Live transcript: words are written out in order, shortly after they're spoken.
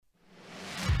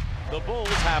The Bulls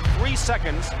have 3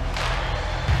 seconds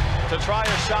to try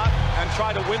a shot and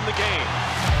try to win the game.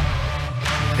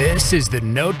 This is the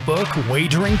Notebook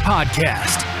Wagering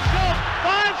Podcast. So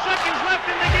 5 seconds left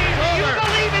in the game. Do you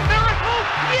believe in miracles?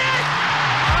 Yes!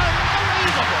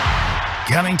 Unbelievable.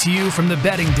 Coming to you from the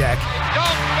betting deck.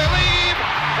 Don't believe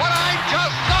what I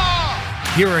just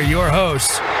saw. Here are your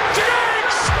hosts.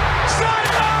 Diggs!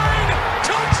 Sideline!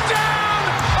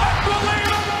 Touchdown! Unbelievable!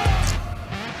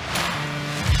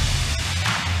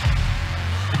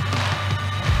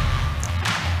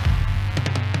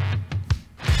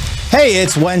 Hey,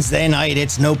 it's Wednesday night.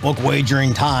 It's Notebook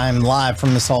Wagering time, live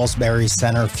from the Salisbury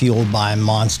Center, fueled by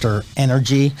Monster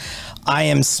Energy. I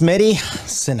am Smitty.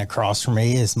 Sitting across from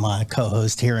me is my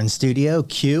co-host here in studio,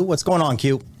 Q. What's going on,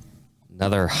 Q?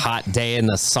 Another hot day in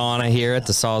the sauna here at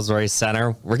the Salisbury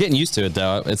Center. We're getting used to it,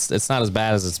 though. It's not as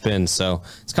bad as it's been. So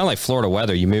it's kind of like Florida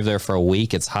weather. You move there for a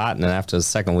week, it's hot, and then after the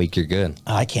second week, you're good.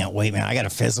 I can't wait, man. I got a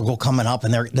physical coming up,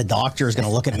 and the doctor is going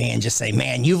to look at me and just say,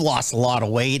 man, you've lost a lot of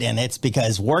weight, and it's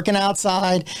because working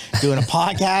outside, doing a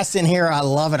podcast in here, I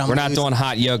love it. We're not doing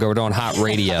hot yoga. We're doing hot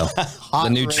radio. The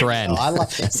new trend.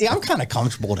 See, I'm kind of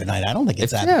comfortable tonight. I don't think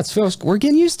it's that. Yeah, we're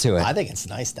getting used to it. I think it's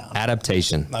nice down.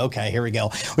 Adaptation. Okay, here we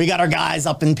go. We got our guys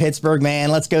up in Pittsburgh,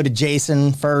 man. Let's go to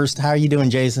Jason first. How are you doing,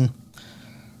 Jason?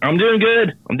 I'm doing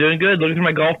good. Looking through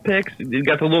my golf picks. We've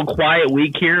got the little quiet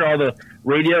week here. All the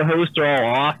radio hosts are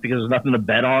all off because there's nothing to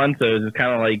bet on. So it's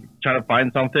kind of like trying to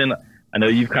find something. I know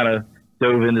you've kind of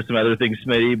dove into some other things,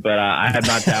 Smitty, but I have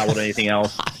not dabbled in anything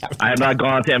else. I have not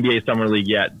gone to NBA Summer League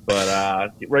yet,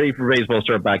 but ready for baseball to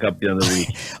start back up at the end of the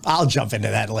week. I'll jump into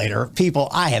that later. People,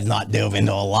 I have not dove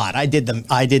into a lot. I did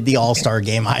the All-Star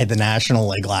game. I had the National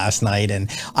League last night, and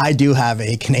I do have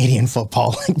a Canadian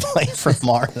Football League play for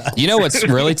Martha. You know what's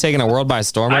really taking a world by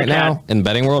storm right now in the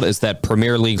betting world is that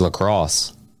Premier League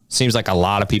lacrosse. Seems like a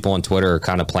lot of people on Twitter are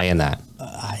kind of playing that.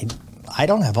 I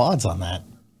don't have odds on that.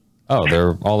 Oh,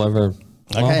 they're all over.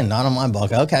 Okay, not on my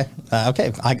book. Okay.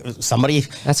 Somebody.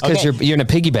 That's because you're in a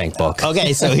piggy bank book.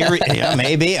 Okay, so here,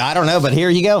 maybe. I don't know, but here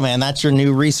you go, man. That's your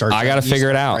new research. I got to figure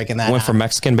it out. Went from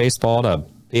Mexican baseball to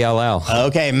PLL.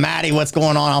 Okay, Maddie, what's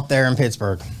going on up there in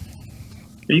Pittsburgh?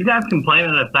 Are you guys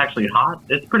complaining that it's actually hot?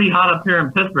 It's pretty hot up here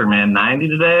in Pittsburgh, man. 90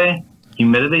 today.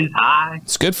 Humidity's high.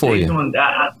 It's good for you.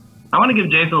 I want to give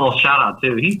Jason a little shout out,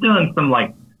 too. He's doing some,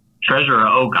 Treasure of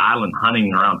Oak Island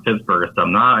hunting around Pittsburgh or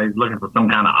something. No, he's looking for some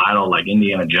kind of idol like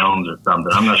Indiana Jones or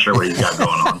something. I'm not sure what he's got going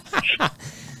on.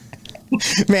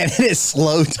 Man, it is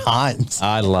slow times.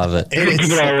 I love it.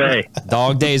 It's all right.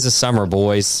 Dog days of summer,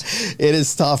 boys. It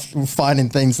is tough finding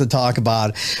things to talk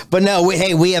about. But no,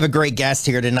 we have a great guest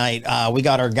here tonight. We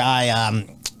got our guy,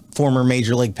 former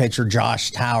Major League pitcher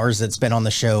Josh Towers, that's been on the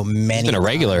show many times. He's been a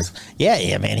regular.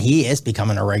 Yeah, man. He is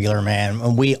becoming a regular, man.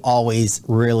 And we always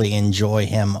really enjoy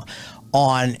him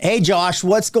on. Hey, Josh,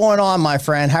 what's going on, my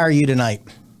friend? How are you tonight?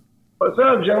 What's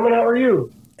up, gentlemen? How are you?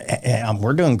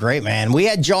 We're doing great, man. We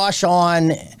had Josh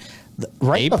on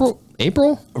April?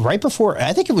 Right before,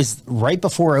 I think it was right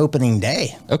before opening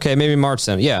day. Okay, maybe March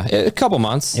then. Yeah, a couple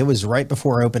months. It was right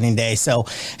before opening day. So,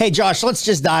 hey, Josh, let's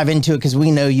just dive into it because we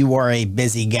know you are a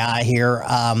busy guy here.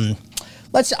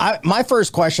 My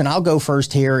first question, I'll go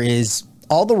first here, is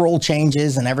all the rule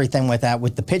changes and everything with that,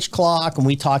 with the pitch clock, and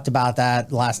we talked about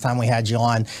that last time we had you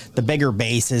on, the bigger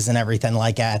bases and everything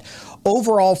like that.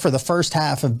 Overall, for the first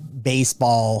half of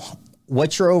baseball,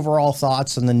 what's your overall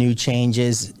thoughts on the new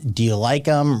changes? Do you like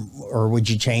them, or would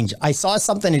you change? I saw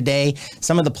something today.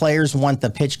 Some of the players want the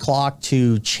pitch clock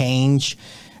to change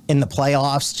in the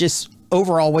playoffs. Just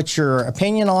overall, what's your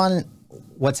opinion on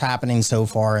what's happening so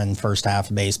far in the first half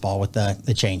of baseball with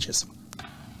the changes?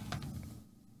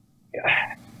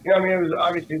 Yeah, it was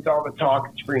obviously it's all the talk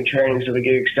at spring training, so we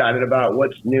get excited about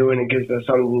what's new, and it gives us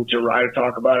something to write or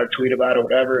talk about or tweet about or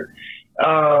whatever.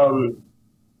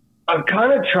 I've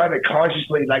kind of tried to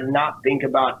consciously not think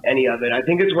about any of it. I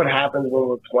think it's what happens when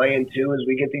we're playing too, is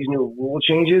we get these new rule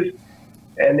changes,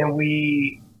 and then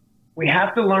we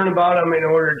have to learn about them in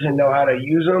order to know how to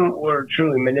use them or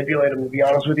truly manipulate them, to be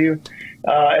honest with you.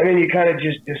 And then you kind of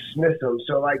just dismiss them.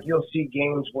 So you'll see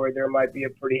games where there might be a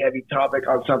pretty heavy topic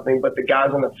on something, but the guys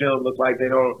on the field look like they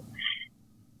don't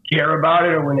care about it,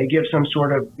 or when they give some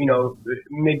sort of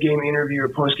mid-game interview or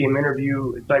post-game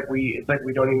interview, it's like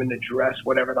we don't even address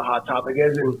whatever the hot topic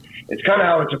is. And it's kind of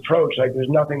how it's approached. There's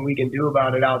nothing we can do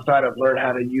about it outside of learn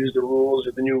how to use the rules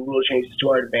or the new rule changes to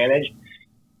our advantage,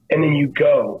 and then you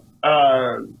go.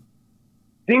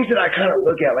 Things that I kind of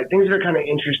look at, things that are kind of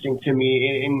interesting to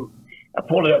me, and I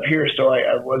pulled it up here so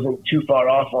I wasn't too far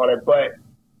off on it, but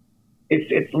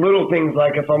it's little things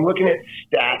like if I'm looking at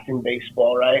stats in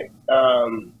baseball, right?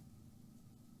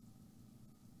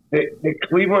 the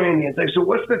Cleveland Indians, like, so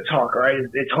what's the talk, right?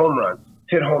 It's home runs.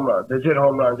 It's hit home runs. It's hit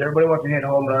home runs. Everybody wants to hit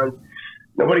home runs.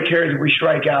 Nobody cares if we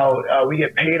strike out. We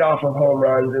get paid off of home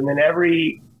runs. And then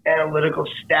every analytical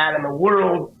stat in the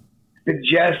world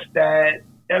suggests that,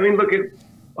 I mean, look at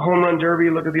home run derby,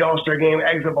 look at the All-Star game,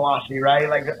 exit velocity, right?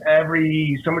 Like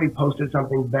somebody posted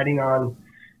something betting on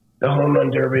the home run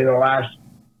derby in the last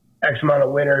X amount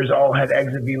of winners all had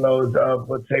exit velos of,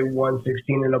 let's say,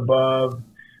 116 and above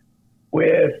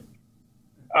with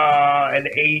an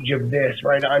age of this,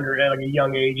 right, under like a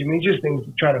young age. I mean, just things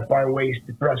to try to find ways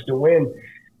for us to win.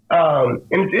 And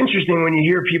it's interesting when you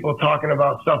hear people talking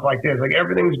about stuff like this, like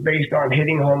everything's based on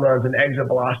hitting home runs and exit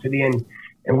velocity. And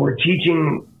we're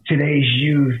teaching today's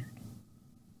youth,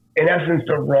 in essence,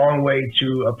 the wrong way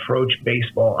to approach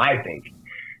baseball, I think.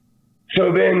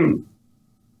 So then,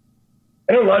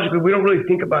 logically, we don't really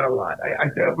think about it a lot.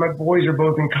 My boys are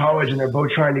both in college and they're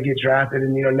both trying to get drafted,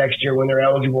 and next year when they're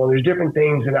eligible, and there's different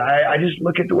things, and I just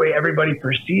look at the way everybody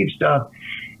perceives stuff,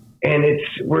 and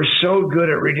we're so good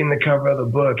at reading the cover of the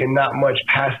book and not much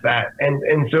past that.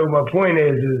 And so my point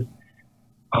is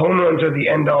home runs are the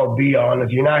end all be all, and if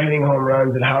you're not hitting home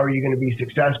runs, then how are you going to be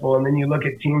successful? And then you look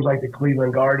at teams like the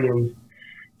Cleveland Guardians.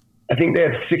 I think they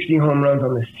have 60 home runs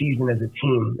on the season as a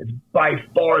team. It's by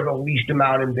far the least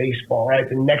amount in baseball, right?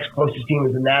 The next closest team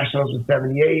is the Nationals with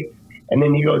 78. And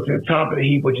then you go to the top of the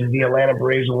heap, which is the Atlanta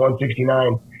Braves with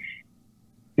 169.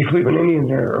 The Cleveland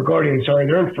Indians or Guardians,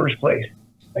 they're in first place.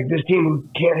 Like this team who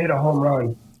can't hit a home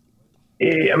run.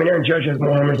 I mean, Aaron Judge has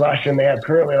more homers last year than they have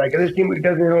currently. Like this team who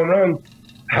doesn't hit home runs,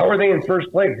 how are they in first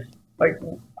place? Like,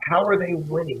 how are they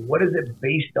winning? What is it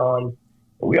based on?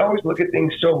 We always look at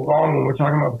things so wrong when we're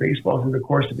talking about baseball through the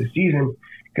course of the season,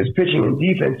 because pitching and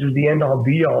defense is the end-all,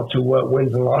 be-all to what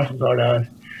wins and losses are to us.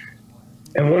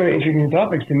 And one of the interesting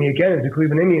topics to me, again, is the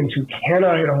Cleveland Indians who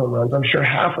cannot hit home runs. I'm sure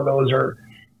half of those are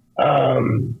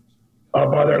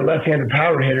by their left-handed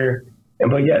power hitter,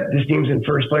 but yet this team's in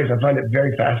first place. I find it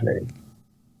very fascinating.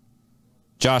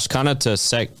 Josh, kind of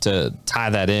to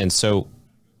tie that in, so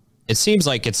it seems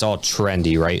like it's all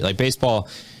trendy, right? Like baseball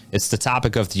 – it's the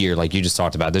topic of the year, like you just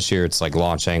talked about. This year, it's like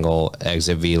launch angle,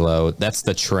 exit velo. That's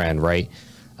the trend, right?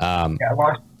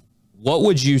 What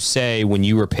would you say when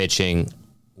you were pitching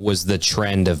was the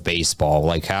trend of baseball?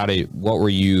 Like, what were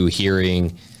you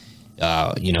hearing?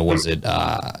 Was it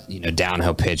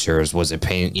downhill pitchers? Was it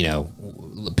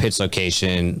pitch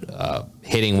location,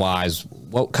 hitting wise?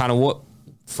 What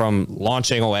from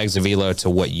launch angle, exit velo to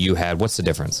what you had? What's the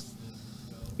difference?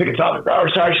 Pick a topic, or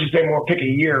sorry, I should say more, pick a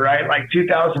year, right? Like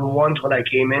 2001 is when I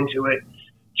came into it.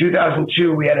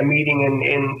 2002, we had a meeting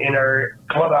in our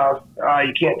clubhouse.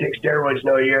 You can't take steroids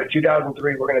no year.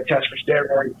 2003, we're going to test for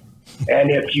steroids.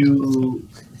 And if you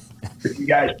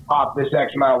guys pop this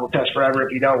X amount, we'll test forever.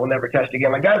 If you don't, we'll never test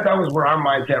again. Like that was where our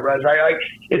mindset was, right? Like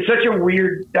it's such a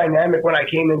weird dynamic when I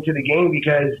came into the game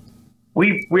because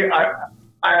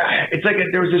it's like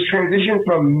there was this transition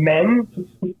from men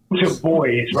to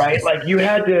boys, right? Like you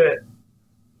had to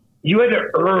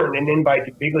earn an invite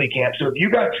to big league camp. So if you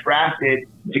got drafted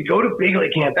to go to big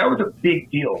league camp, that was a big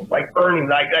deal. Like earning,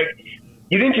 like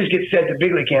you didn't just get sent to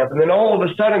big league camp, and then all of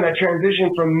a sudden that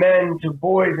transition from men to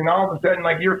boys, and all of a sudden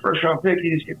like your first round pick,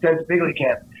 you just get sent to big league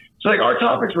camp. So like our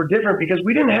topics were different because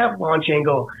we didn't have launch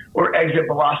angle or exit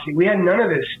velocity. We had none of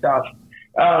this stuff.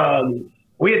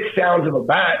 We had sounds of a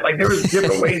bat. Like there was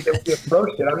different ways that we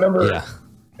approached it. I remember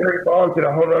Barry Bonds did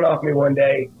a home run off me one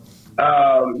day.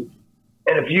 And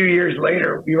a few years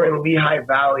later, we were in Lehigh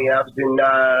Valley. And I was in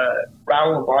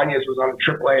Raul Ibanez was on a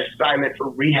AAA assignment for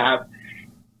rehab.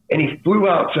 And he flew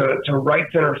out to right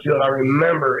center field, I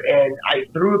remember. And I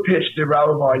threw a pitch to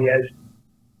Raul Ibanez.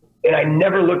 And I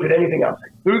never looked at anything else. I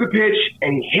threw the pitch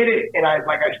and he hit it. And I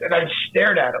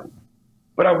stared at him.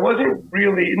 But I wasn't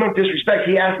really, no disrespect.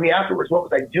 He asked me afterwards, what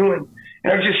was I doing?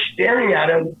 And I was just staring at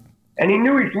him. And he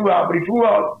knew he flew out, but he flew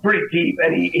out pretty deep.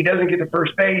 And he doesn't get to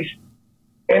first base.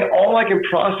 And all I can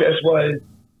process was,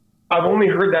 I've only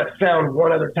heard that sound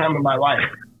one other time in my life.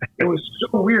 It was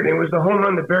so weird. It was the home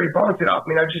run that Barry Bonds hit off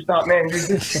me. And I just thought, man, there's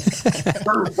just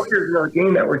certain players in our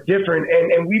game that were different.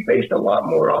 And we based a lot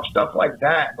more off stuff like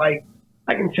that. Like,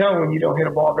 I can tell when you don't hit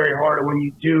a ball very hard or when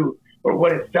you do, or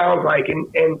what it sounds like. And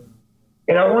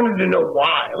I wanted to know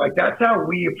why. Like, that's how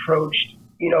we approached,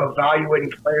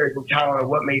 evaluating players and talent and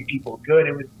what made people good.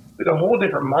 It was a whole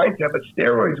different mindset, but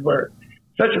steroids were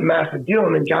such a massive deal,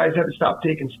 and then guys had to stop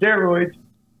taking steroids,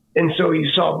 and so you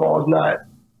saw balls not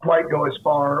quite go as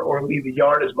far or leave the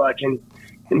yard as much, and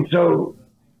so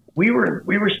we were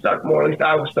stuck more. At least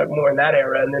I was stuck more in that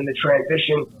era, and then the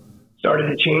transition started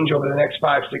to change over the next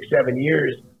 5, 6, 7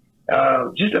 years.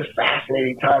 Just a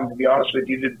fascinating time, to be honest with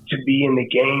you, to be in the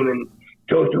game and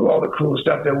go through all the cool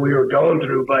stuff that we were going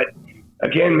through. But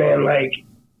again, man, like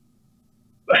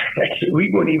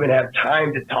we wouldn't even have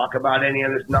time to talk about any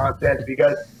of this nonsense,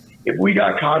 because if we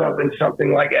got caught up in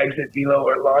something like exit velo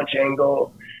or launch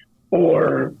angle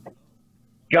or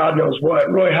God knows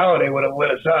what, Roy Halladay would have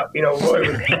lit us up. You know, Roy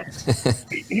was,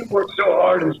 he worked so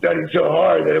hard and studied so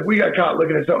hard that if we got caught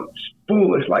looking at something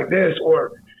foolish like this,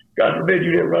 or God forbid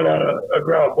you didn't run out a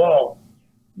ground ball,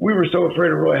 we were so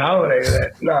afraid of Roy Halladay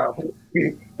that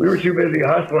we were too busy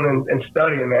hustling and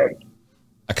studying, man.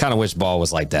 I kind of wish ball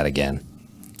was like that again.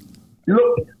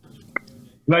 Look,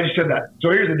 glad you said that.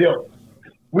 So here's the deal: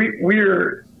 we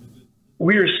are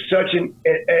such an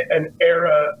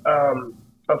era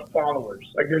of followers.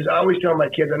 Like, I always tell my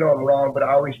kids, I know I'm wrong, but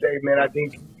I always say, man, I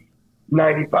think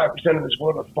 95% of this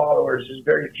world of followers is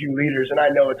very few leaders, and I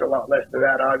know it's a lot less than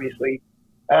that, obviously.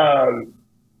 And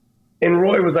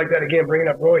Roy was like that again. Bringing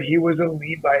up Roy, he was a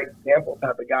lead by example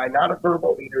type of guy, not a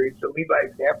verbal leader. He's a lead by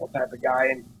example type of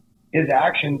guy, and his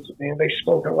actions, man, they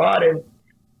spoke a lot.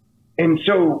 And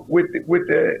so with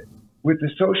the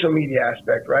social media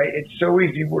aspect, right? It's so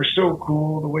easy. We're so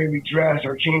cool, the way we dress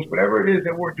or change, whatever it is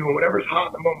that we're doing, whatever's hot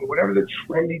in the moment, whatever the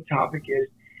trendy topic is,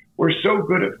 we're so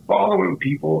good at following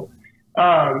people.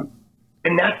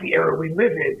 And that's the era we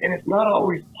live in. And it's not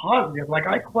always positive. Like,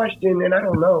 I questioned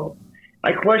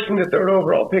the third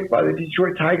overall pick by the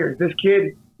Detroit Tigers. This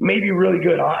kid may be really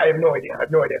good. I have no idea.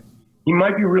 He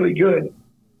might be really good,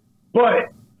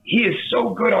 but he is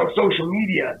so good on social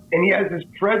media, and he has this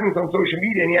presence on social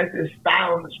media, and he has this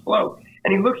style and this flow,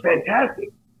 and he looks fantastic.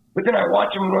 But then I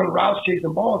watch him run routes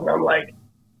chasing balls, and I'm like,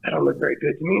 that don't look very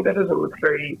good to me. That doesn't look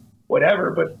very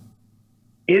whatever. But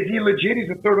is he legit? He's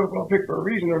a third overall pick for a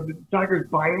reason, or did the Tigers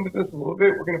buy into this a little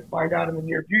bit? We're going to find out in the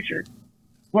near future.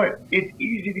 But it's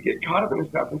easy to get caught up in this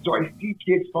stuff, and so I see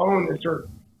kids following this, or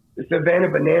the Savannah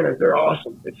Bananas. They're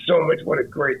awesome. It's so much what a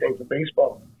great thing for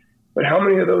baseball. But how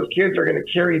many of those kids are going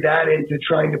to carry that into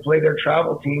trying to play their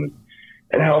travel teams,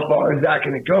 and how far is that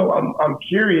going to go? I'm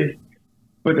curious.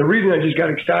 But the reason I just got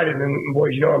excited, and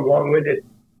boys, you know I'm long-winded,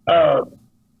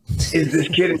 is this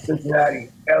kid in Cincinnati,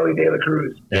 Ellie De La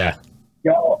Cruz. Yeah.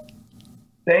 Y'all,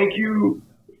 thank you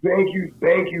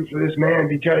for this man,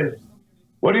 because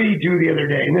what did he do the other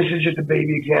day? And this is just a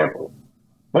baby example.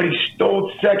 But he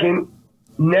stole second.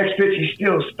 Next pitch, he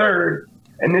steals third.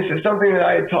 And this is something that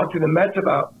I had talked to the Mets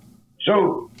about.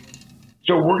 So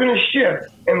we're going to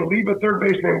shift and leave a third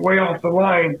baseman way off the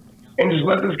line and just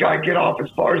let this guy get off as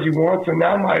far as he wants. So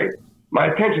now my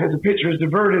attention as a pitcher is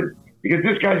diverted because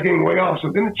this guy's getting way off.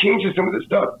 So then it changes some of the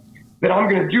stuff that I'm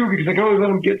going to do, because I can only let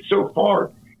him get so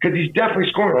far, because he's definitely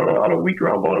scoring on a weak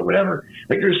ground ball or whatever.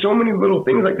 Like, there's so many little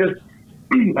things like this.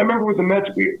 I remember with the Mets,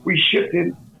 we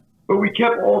shifted, but we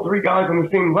kept all three guys on the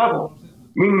same level,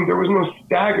 meaning there was no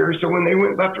stagger. So when they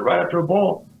went left or right after a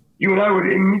ball, you and I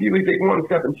would immediately take one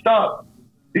step and stop,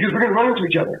 because we're going to run into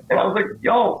each other. And I was like,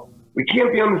 yo, we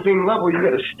can't be on the same level. You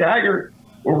got to stagger,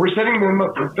 or we're setting them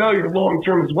up for failure long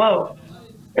term as well.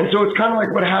 And so it's kind of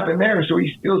like what happened there. So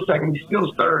he steals second, he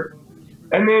steals third.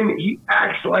 And then he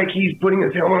acts like he's putting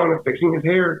his helmet on and fixing his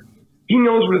hair. He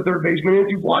knows where the third baseman is.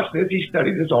 He watched this. He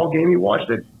studied this all game. He watched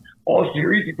it all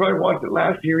series. He probably watched it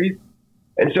last series.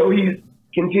 And so he's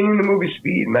continuing to move his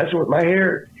speed, messing with my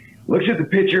hair. Looks at the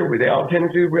pitcher. We all have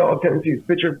tendencies.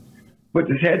 The pitcher puts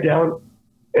his head down,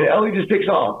 and Ellie just takes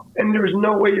off. And there's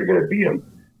no way you're going to beat him.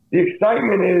 The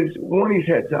excitement is, one, he's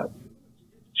heads up.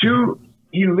 Two,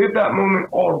 he lived that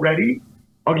moment already.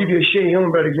 I'll give you a Shea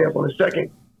Hillenbrand example in a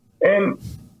second.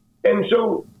 And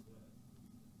so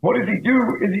what does he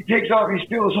do is he takes off, he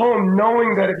steals home,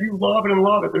 knowing that if you lob it and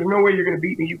lob it, there's no way you're going to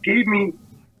beat me. You gave me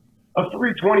a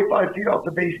 325 feet off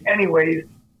the base anyways,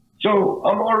 so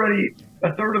I'm already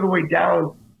a third of the way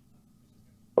down.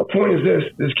 The point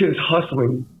is this kid is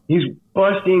hustling. He's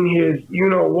busting his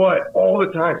you-know-what all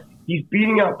the time. He's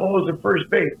beating out balls at first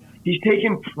base. He's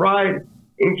taking pride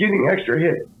in getting extra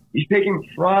hits. He's taking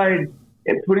pride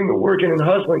in putting the work in and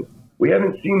hustling. We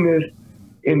haven't seen this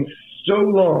in so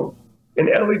long. And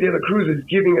Ellie De La Cruz is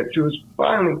giving it to us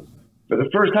finally for the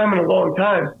first time in a long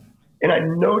time. And I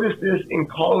noticed this in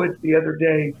college the other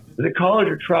day. Was it college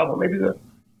or travel? Maybe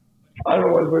I don't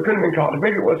know what it was. It couldn't have been college.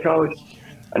 Maybe it was college.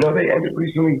 I know they ended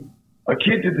recently. A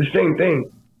kid did the same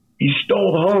thing. He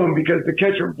stole home because the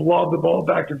catcher blobbed the ball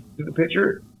back to the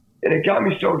pitcher. And it got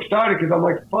me so excited, because I'm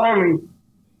like, finally,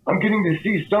 I'm getting to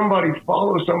see somebody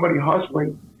follow somebody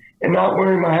hustling and not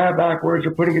wearing my hat backwards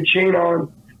or putting a chain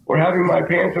on or having my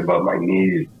pants above my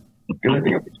knees, because I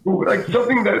think it's cool. Like,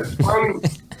 something that's finally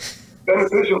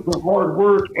beneficial to hard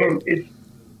work. And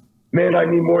man, I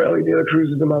need more Ellie De La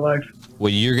Cruzes in my life.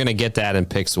 Well, you're going to get that in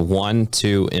picks 1,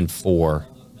 2, and 4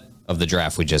 of the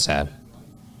draft we just had.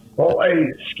 Well,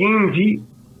 hey, Schemes,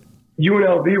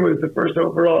 UNLV was the first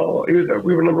overall.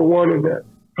 We were number 1 in the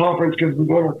conference because we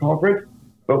won our conference,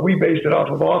 but we based it off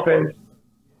of offense.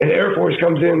 And Air Force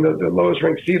comes in, the lowest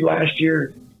ranked seed last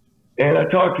year. And I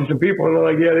talked to some people, and they're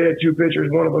like, yeah, they had 2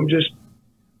 pitchers. One of them just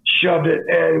shoved it,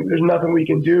 and there's nothing we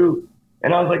can do.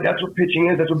 And I was like, that's what pitching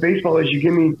is. That's what baseball is. You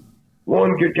give me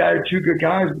 1 good guy or 2 good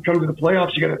guys. We come to the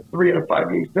playoffs, you got a 3 out of 5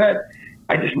 game set.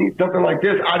 I just need something like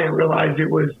this. I didn't realize it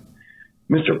was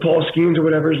Mr. Paul Schemes or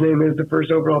whatever his name is, the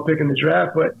first overall pick in the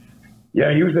draft. But,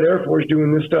 yeah, he was at Air Force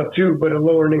doing this stuff too, but a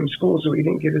lower-named school, so he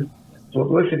didn't get his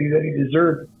publicity that he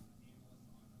deserved.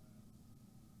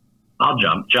 I'll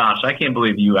jump. Josh, I can't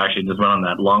believe you actually just went on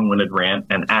that long-winded rant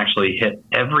and actually hit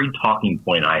every talking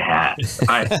point I had.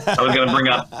 I was going to bring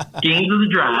up games of the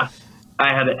draft.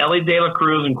 I had Ellie De La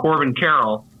Cruz and Corbin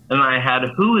Carroll, and I had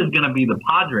who is going to be the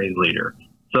Padres leader.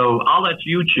 So I'll let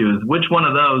you choose. Which one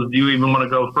of those do you even want to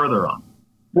go further on?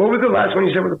 What was the last one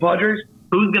you said with the Padres?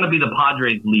 Who's going to be the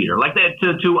Padres leader? Like that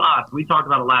to us, we talked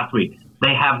about it last week.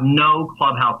 They have no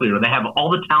clubhouse leader. They have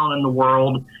all the talent in the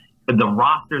world. The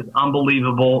roster's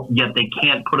unbelievable, yet they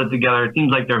can't put it together. It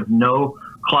seems like there's no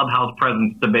clubhouse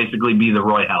presence to basically be the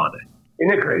Roy Halladay.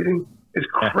 Isn't it crazy? It's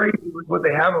crazy with what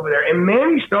they have over there. And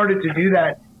Manny started to do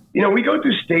that. You know, we go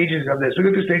through stages of this. We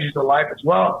go through stages of life as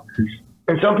well.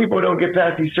 And some people don't get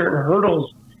past these certain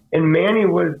hurdles. And Manny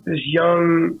was this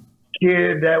young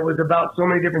kid that was about so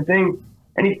many different things.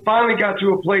 And he finally got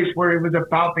to a place where it was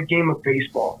about the game of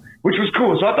baseball, which was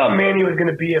cool. So I thought Manny was going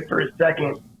to be it for a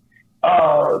second.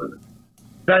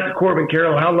 Back to Corbin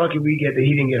Carroll, how lucky we get that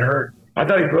he didn't get hurt. I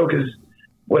thought he broke his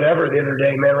whatever the other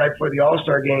day, man, right before the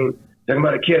All-Star game. Talking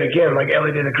about a kid, again, like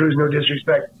Ellie De La Cruz, no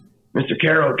disrespect, Mr.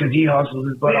 Carroll, because he hustles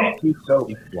his butt off too. So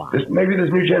maybe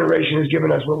this new generation has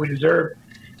given us what we deserve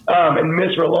and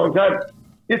missed for a long time.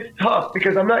 It's tough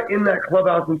because I'm not in that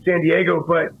clubhouse in San Diego,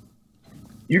 but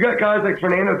you got guys like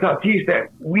Fernando Tatis that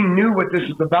we knew what this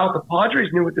was about. The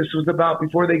Padres knew what this was about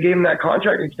before they gave him that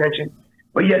contract extension,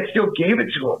 but yet still gave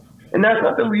it to him. And that's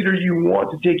not the leader you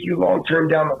want to take you long-term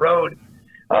down the road.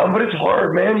 But it's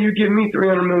hard, man. You give me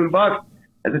 $300 million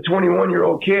as a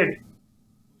 21-year-old kid.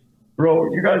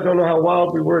 Bro, you guys don't know how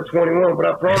wild we were at 21, but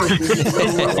I promise you,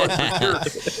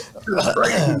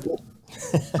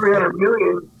 $300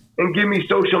 million and give me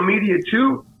social media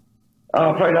too.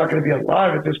 Probably not going to be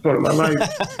alive at this point in my life.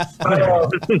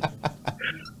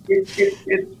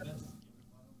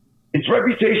 Its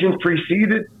reputation's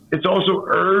preceded. It's also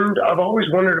earned. I've always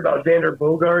wondered about Xander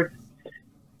Bogaerts.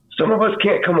 Some of us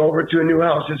can't come over to a new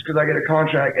house just because I get a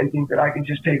contract and think that I can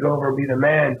just take over and be the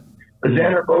man. But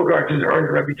Xander Bogaerts has earned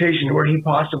a reputation where he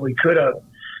possibly could have.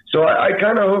 So I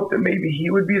kind of hope that maybe he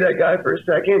would be that guy for a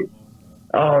second.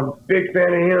 Big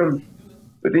fan of him.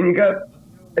 But then you got,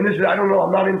 and this is, I don't know,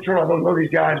 I'm not internal, I don't know these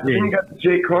guys, but then you got the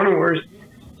Jake Cronenworth,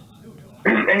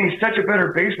 and he's such a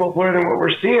better baseball player than what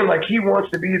we're seeing. Like, he wants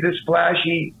to be this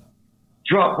flashy,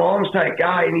 drop bombs type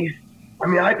guy, and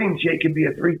I think Jake could be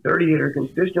a 330 hitter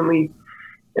consistently.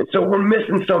 And so we're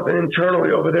missing something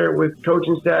internally over there with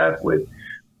coaching staff, with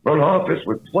front office,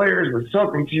 with players, with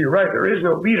something. To your right, there is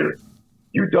no leader.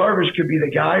 Yu Darvish could be the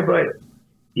guy, but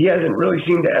he hasn't really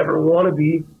seemed to ever want to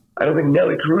be. I don't think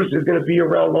Nelly Cruz is going to be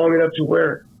around long enough to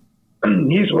where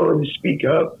he's willing to speak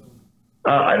up.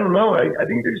 I don't know. I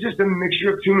think there's just a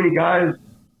mixture of too many guys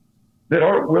that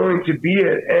aren't willing to be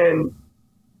it. And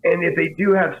if they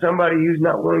do have somebody who's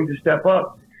not willing to step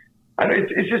up,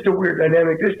 it's just a weird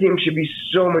dynamic. This team should be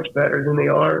so much better than they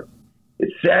are.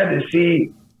 It's sad to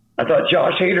see. I thought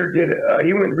Josh Hader did.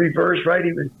 He went reverse, right?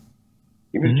 He was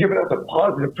giving us a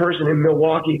positive person in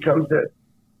Milwaukee. Comes to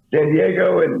San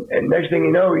Diego, and next thing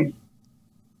you know,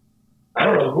 I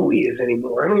don't know who he is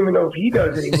anymore. I don't even know if he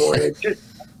does anymore. It's just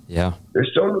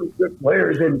there's so many good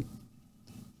players, and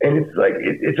it's like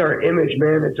it's our image,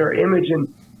 man. It's our image, and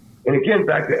again,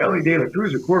 back to Ellie De La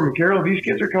Cruz or Corbin Carroll. These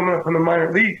kids are coming up from the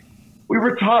minor leagues. We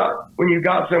were taught when you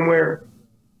got somewhere,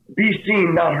 be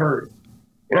seen, not heard,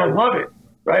 and I love it.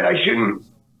 Right? I shouldn't.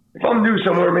 If I'm new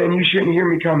somewhere, man, you shouldn't hear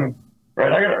me coming.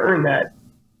 Right? I got to earn that.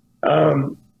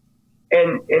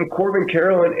 And Corbin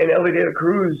Carroll and Ellie De La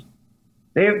Cruz,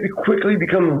 they have quickly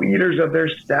become leaders of their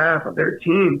staff, of their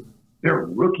team. They're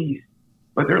rookies,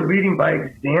 but they're leading by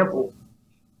example.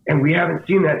 And we haven't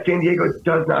seen that. San Diego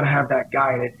does not have that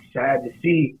guy, and it's sad to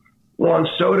see. Juan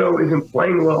Soto isn't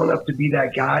playing well enough to be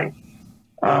that guy.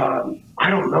 I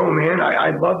don't know, man.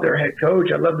 I love their head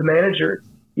coach. I love the manager.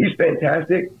 He's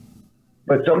fantastic.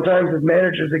 But sometimes as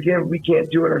managers, again, we can't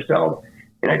do it ourselves.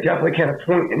 And I definitely can't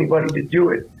appoint anybody to do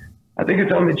it. I think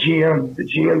it's on the GM. The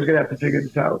GM's going to have to figure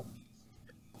this out.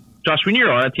 Josh, when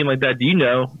you're on a team like that, do you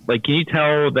know, like, can you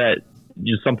tell that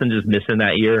just something just missing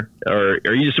that year? Or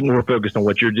are you just more focused on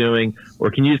what you're doing?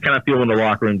 Or can you just kind of feel when the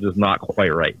locker room's just not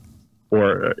quite right?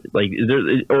 Or, like,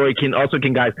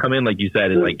 can guys come in, like you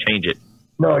said, and, like, change it?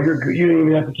 No, you're good. You didn't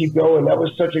even have to keep going. That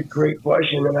was such a great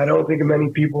question, and I don't think many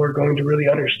people are going to really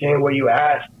understand what you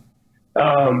asked.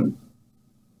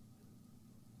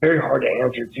 Very hard to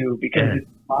answer, too, because it's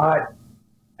not,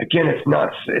 again, it's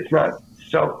not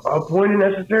self-appointed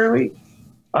necessarily.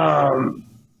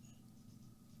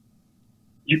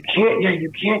 You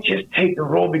can't just take the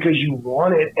role because you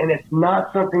want it, and it's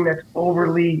not something that's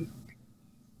overly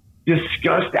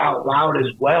discussed out loud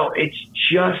as well. It's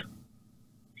just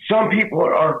some people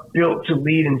are built to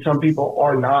lead and some people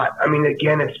are not. I mean,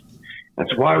 again,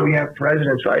 that's why we have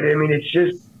presidents, right? I mean, it's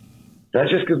just not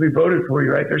just because we voted for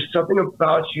you, right? There's something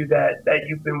about you that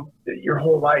you've been your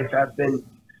whole life have been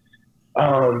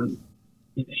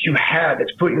you have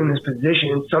that's put you in this position.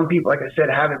 And some people, like I said,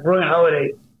 haven't. Roy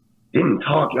Halladay didn't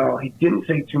talk, y'all. He didn't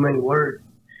say too many words.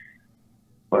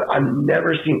 But I've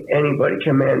never seen anybody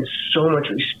command so much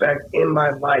respect in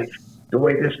my life the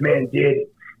way this man did.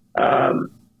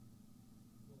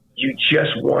 You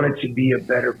just wanted to be a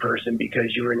better person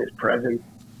because you were in his presence.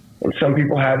 And some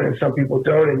people have it and some people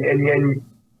don't.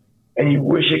 And you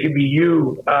wish it could be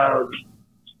you.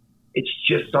 It's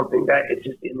just something that it's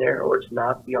just in there or it's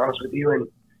not, to be honest with you. And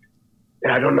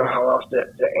I don't know how else to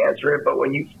answer it. But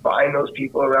when you find those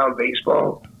people around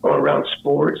baseball or around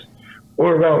sports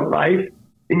or around life,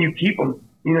 then you keep them.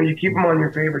 You know, you keep them on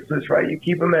your favorites list, right? You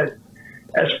keep them as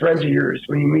friends of yours.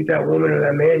 When you meet that woman or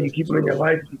that man, you keep them in your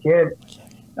life if you can.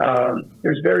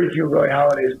 There's very few Roy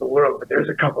Halladays in the world, but there's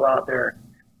a couple out there.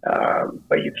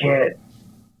 But you can't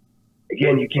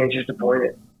just appoint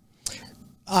it.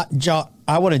 John,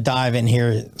 I want to dive in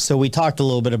here. So we talked a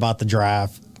little bit about the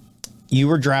draft. You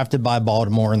were drafted by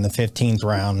Baltimore in the 15th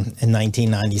round in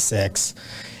 1996.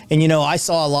 And, you know, I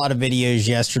saw a lot of videos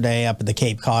yesterday up at the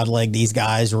Cape Cod League. These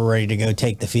guys were ready to go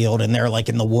take the field, and they're like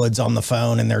in the woods on the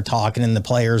phone, and they're talking, and the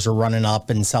players are running up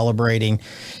and celebrating.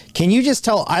 Can you just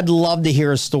tell? I'd love to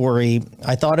hear a story.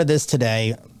 I thought of this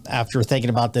today after thinking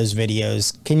about those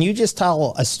videos. Can you just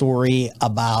tell a story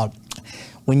about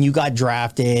when you got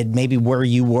drafted, maybe where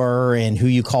you were and who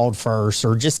you called first,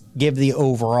 or just give the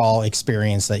overall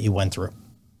experience that you went through?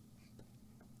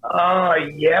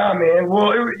 Yeah, man.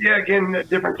 Well, again, a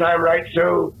different time, right?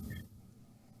 So,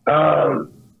 I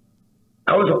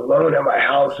was alone at my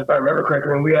house, if I remember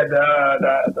correctly, and we had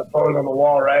the phone on the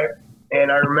wall, right?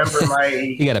 And I remember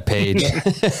you got a page.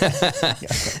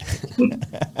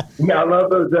 Yeah, I love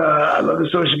those. I love the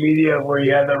social media where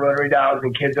you have the rotary dials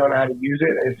and kids don't know how to use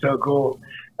it. It's so cool.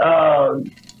 I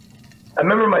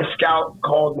remember my scout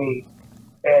called me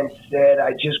and said,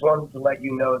 I just wanted to let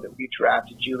you know that we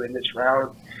drafted you in this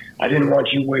round. I didn't want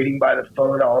you waiting by the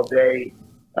phone all day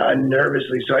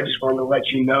nervously, so I just wanted to let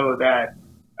you know that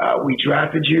we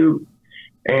drafted you,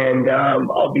 and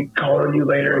I'll be calling you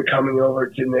later and coming over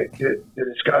to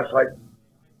discuss, like,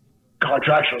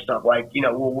 contractual stuff. Like, you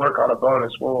know, we'll work on a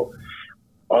bonus.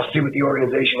 I'll see what the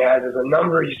organization has as a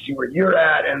number. You see where you're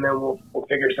at, and then we'll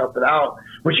figure something out,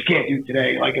 which you can't do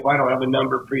today. Like, if I don't have a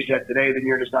number preset today, then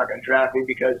you're just not going to draft me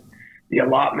because the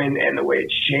allotment and the way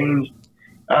it's changed.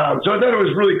 So I thought it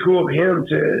was really cool of him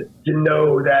to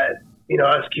know that, you know,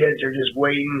 us kids are just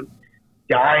waiting,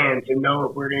 dying to know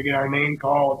if we're going to get our name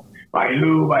called, by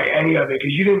who, by any of it,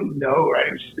 because you didn't know, right?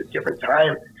 It was just a different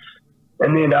time.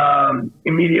 And then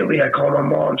immediately I called my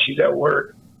mom. She's at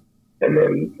work. And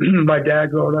then my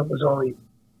dad growing up he's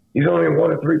only in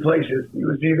one of three places. He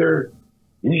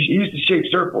used to shape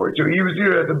surfboards. So he was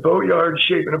either at the boatyard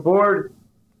shaping a board,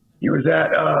 he was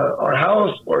at our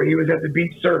house, or he was at the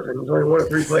beach surfing. It was only one of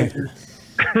three places.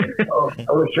 So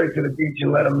I went straight to the beach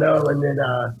and let him know. And then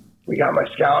we got my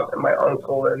scout and my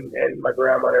uncle and my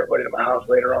grandma and everybody to my house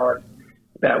later on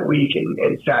that week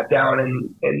and sat down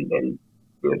and you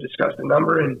know, discussed the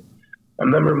number. And I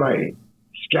remember my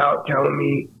scout telling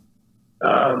me,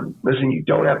 listen, you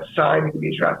don't have to sign. You can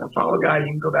be a draft and follow guy. You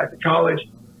can go back to college.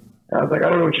 And I was like, I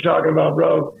don't know what you're talking about,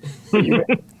 bro.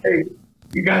 Hey,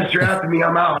 you guys drafted me.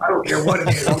 I'm out. I don't care what it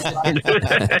is.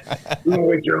 You can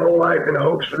wait your whole life in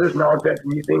hopes for this nonsense,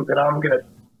 and you think that I'm going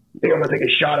to take a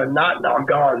shot at not. No, I'm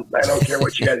gone. I don't care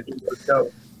what you guys do. Let's go.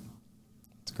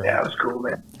 Yeah, it was cool,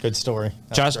 man. Good story.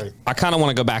 Josh, I kind of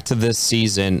want to go back to this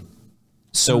season.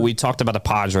 So we talked about the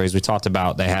Padres. We talked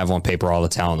about they have on paper all the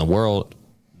talent in the world.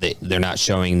 They're not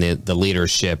showing the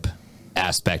leadership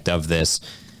aspect of this.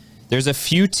 There's a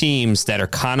few teams that are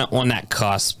kind of on that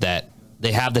cusp that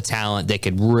they have the talent. They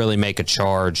could really make a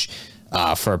charge.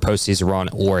 for a postseason run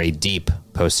or a deep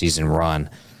postseason run.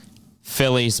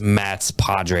 Phillies, Mets,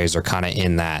 Padres are kind of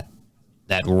in that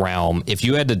realm. If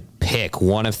you had to pick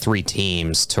one of three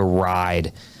teams to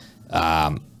ride,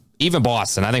 even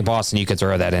Boston, I think Boston, you could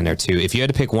throw that in there too. If you had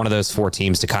to pick one of those four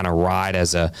teams to kind of ride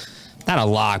as not a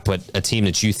lock, but a team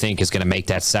that you think is going to make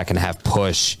that second half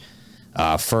push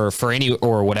for any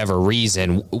or whatever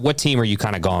reason, what team are you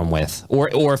kind of going with?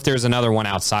 Or if there's another one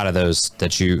outside of those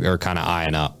that you are kind of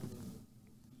eyeing up?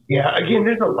 Yeah, again,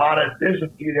 there's a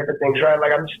few different things, right?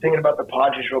 Like, I'm just thinking about the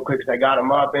Padres real quick because I got them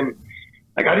up, and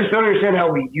like, I just don't understand how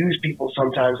we use people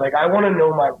sometimes. Like, I want to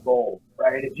know my role,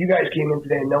 right? If you guys came in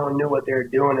today and no one knew what they were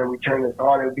doing and we turned this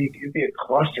on, it'd be a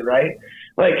cluster, right?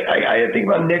 Like, I think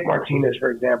about Nick Martinez,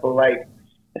 for example. Like,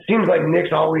 it seems like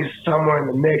Nick's always somewhere in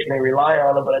the mix and they rely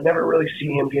on him, but I never really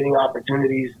see him getting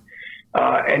opportunities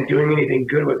and doing anything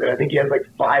good with it. I think he has like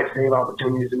 5 save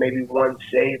opportunities and maybe 1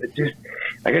 save. It's just,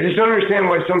 like, I just don't understand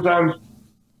why sometimes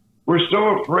we're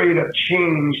so afraid of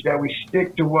change that we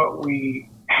stick to what we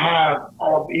have,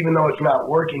 even though it's not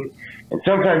working. And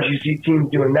sometimes you see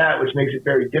teams doing that, which makes it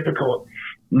very difficult.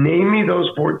 Name me those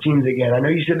 4 teams again. I know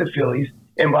you said the Phillies,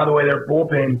 and by the way, their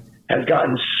bullpen has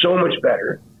gotten so much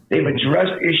better. They've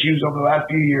addressed issues over the last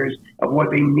few years of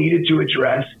what they needed to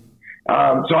address.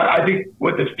 So I think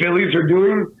what the Phillies are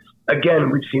doing,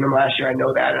 again, we've seen them last year. I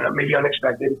know that, and maybe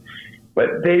unexpected,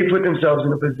 but they put themselves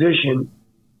in a position.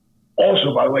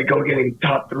 Also, by the way, go getting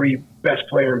top 3 best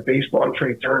player in baseball in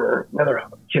Trey Turner, another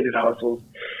kid that hustles.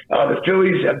 The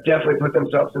Phillies have definitely put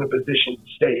themselves in a position to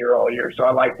stay here all year, so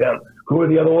I like them. Who are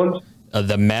the other ones?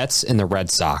 The Mets and the Red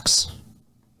Sox.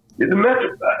 Yeah, the Mets.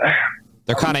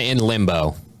 They're kind of in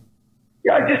limbo.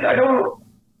 Yeah, I don't.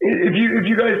 If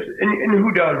you guys, and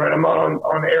who does, right? I'm not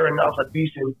on air enough at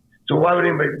VSiN, so why would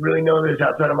anybody really know this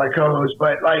outside of my co-host?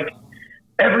 But like,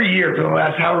 every year for the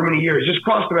last however many years, just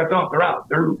cross the Mets off. They're out.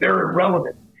 They're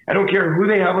irrelevant. I don't care who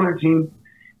they have on their team.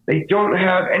 They don't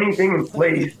have anything in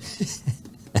place.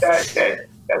 that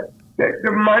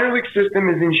the minor league system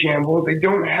is in shambles. They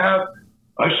don't have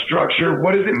a structure.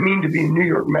 What does it mean to be a New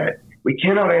York Met? We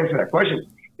cannot answer that question.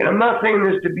 And I'm not saying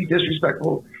this to be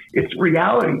disrespectful. It's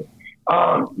reality.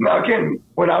 Now, again,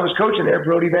 when I was coaching there,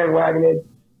 Brody Van Wagenen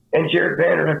and Jared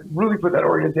Vanner have really put that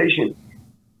organization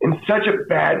in such a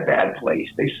bad place.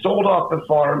 They sold off the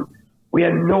farm. We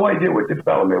had no idea what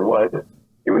development was.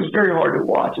 It was very hard to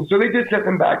watch. And so they did set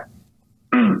them back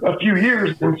a few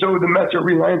years. And so the Mets are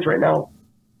reliant right now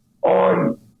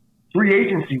on free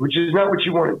agency, which is not what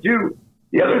you want to do.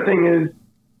 The other thing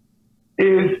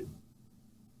is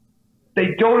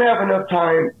they don't have enough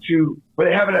time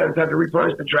they haven't had enough time to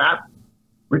replenish the draft.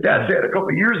 With that said, a couple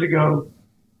of years ago,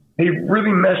 they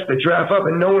really messed the draft up,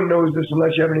 and no one knows this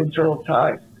unless you have an internal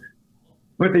tie.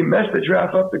 But they messed the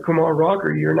draft up the Kumar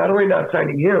Rocker year, not only not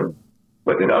signing him,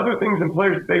 but then other things and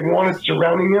players that they wanted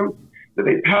surrounding him that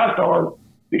they passed on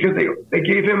because they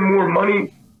gave him more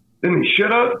money than they should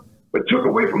have, but took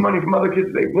away from money from other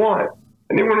kids that they want,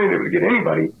 and they weren't able to get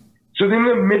anybody. So then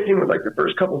they're missing with like the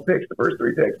first couple picks, the first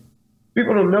 3 picks.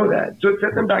 People don't know that. So it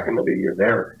set them back another year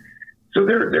there. So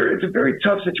it's a very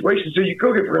tough situation. So you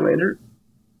go get Verlander,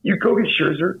 you go get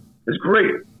Scherzer. It's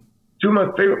great. 2 of my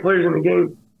favorite players in the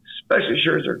game, especially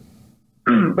Scherzer.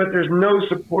 But there's no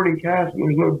supporting cast and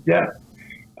there's no depth.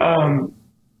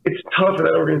 It's tough for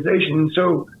that organization.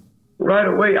 So right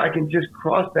away, I can just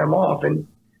cross them off. And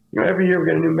every year we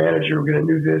get a new manager, we get a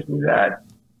new this and that.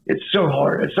 It's so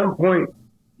hard. At some point,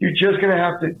 you're just going to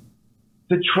have to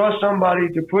trust somebody,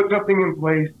 to put something in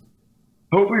place,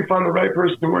 hopefully find the right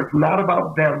person where it's not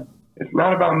about them. It's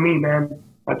not about me, man.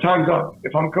 My time's up.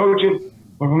 If I'm coaching,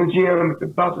 or if I'm the GM, it's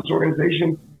about this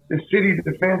organization, the city,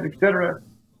 the fans, etc.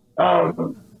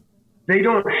 They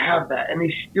don't have that, and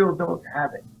they still don't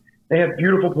have it. They have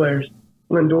beautiful players.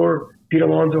 Lindor, Pete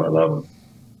Alonso, I love them.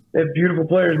 They have beautiful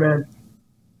players, man.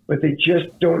 But they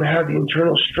just don't have the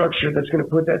internal structure that's going to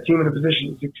put that team in a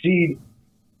position to succeed.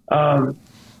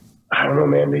 I don't know,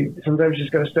 man. They sometimes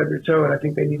just got to stub your toe, and I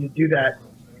think they need to do that.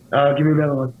 Give me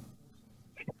another one.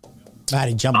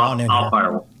 Maddie, jump on in I'll here.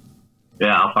 fire one.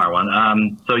 Yeah, I'll fire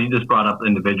one. So you just brought up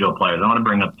individual players. I want to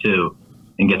bring up 2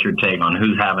 and get your take on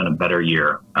who's having a better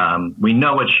year. We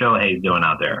know what Shohei's doing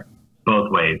out there, both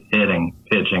ways, hitting,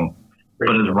 pitching.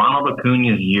 But is Ronald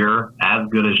Acuna's year as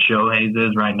good as Shohei's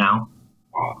is right now?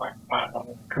 Oh, my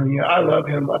God. Acuna, I love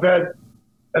him.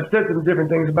 I've said some different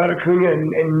things about Acuna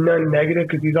and none negative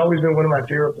because he's always been one of my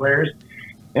favorite players.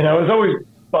 And I was always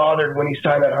bothered when he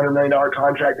signed that $100 million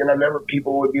contract. And I remember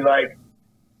people would be like,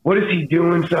 what is he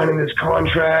doing signing this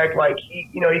contract? Like, he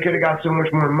could have got so much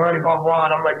more money, blah, blah.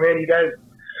 And I'm like, man, you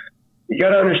got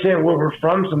to understand where we're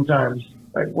from sometimes.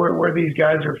 like where these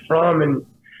guys are from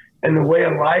and the way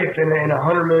of life and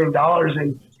 $100 million.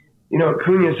 And, you know,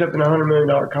 Acuna accepting a $100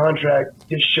 million contract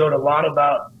just showed a lot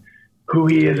about who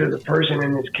he is as a person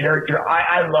and his character.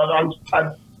 I love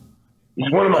him.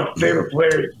 He's one of my favorite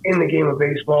players in the game of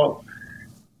baseball.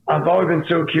 I've always been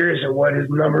so curious at what his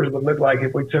numbers would look like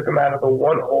if we took him out of the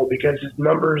one hole, because his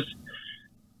numbers,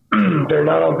 they're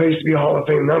not on pace to be Hall of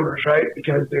Fame numbers, right?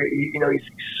 Because he's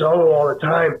solo all the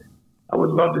time. I would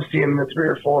love to see him in the 3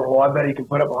 or 4 hole. I bet he can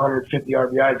put up 150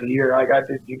 RBIs a year. I got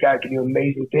this guy can do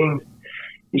amazing things.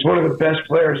 He's one of the best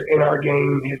players in our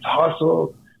game. His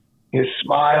hustle, his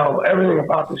smile, everything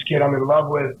about this kid I'm in love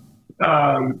with.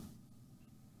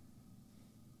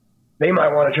 They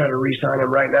might want to try to re-sign him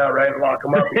right now, right, and lock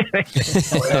him up.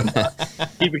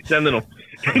 Keep extending him.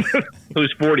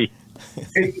 Who's 40?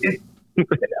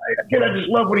 Again, I just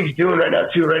love what he's doing right now,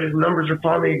 too, right? His numbers are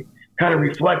finally kind of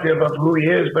reflective of who he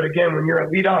is. But, again, when you're a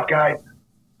leadoff guy,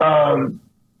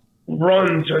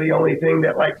 runs are the only thing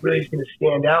that, like, really is going to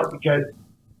stand out, because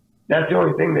that's the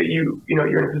only thing that you're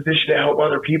in a position to help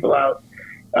other people out.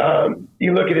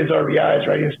 You look at his RBIs,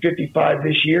 right? He has 55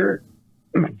 this year.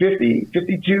 50,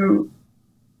 52,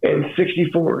 and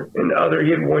 64. And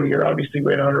he had 1 year, obviously,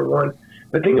 we had 101.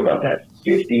 But think about that,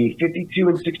 50, 52,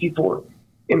 and 64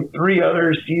 in 3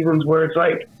 other seasons where it's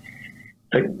like,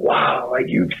 wow, like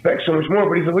you expect so much more.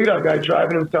 But he's a leadoff guy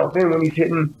driving himself in when he's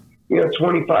hitting,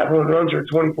 25 home runs or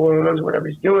 24 home runs or whatever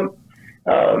he's doing.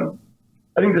 I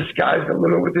think the sky's the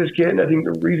limit with this kid. And I think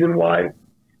the reason why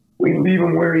we leave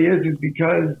him where he is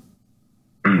because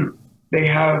they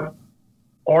have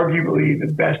arguably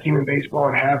the best team in baseball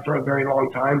and have for a very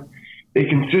long time. They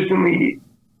consistently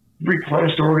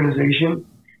replenish the organization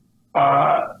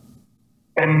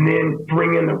and then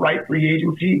bring in the right free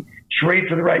agency, trade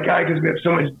for the right guy because we have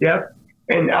so much depth.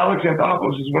 And Alex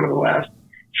Anthopoulos is one of the last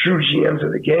true GMs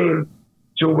of the game,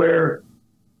 to where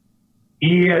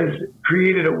he has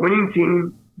created a winning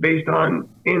team based on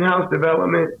in-house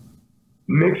development,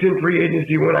 mixing free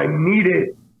agency when I need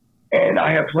it, and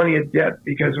I have plenty of depth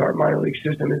because our minor league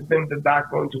system has been the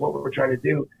backbone to what we're trying to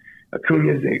do.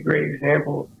 Acuna is a great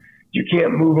example. You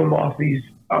can't move him off this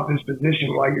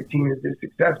position while your team is this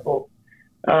successful.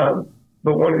 But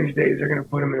one of these days they're going to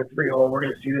put him in a 3-hole. We're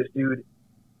going to see this dude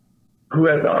who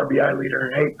has the RBI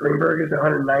leader. Hank Greenberg is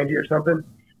 190 or something.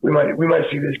 We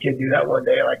might see this kid do that one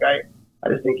day. Like I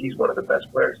just think he's one of the best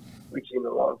players we've seen in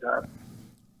a long time.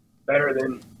 Better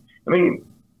than, a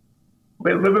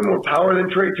little bit more power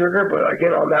than Trey Turner, but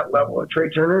again, on that level of Trey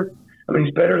Turner,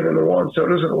 he's better than the Juan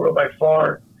Sotos of the world by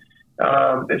far.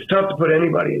 It's tough to put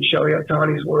anybody in Shohei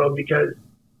Ohtani's world because,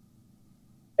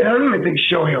 and I don't even think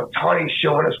Shohei Ohtani's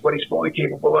showing us what he's fully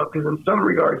capable of, because in some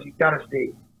regards, he's got to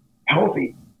stay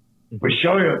healthy. But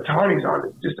Shohei Ohtani's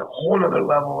on just a whole nother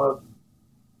level of,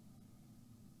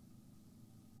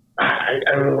 I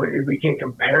don't know, we can't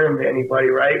compare him to anybody,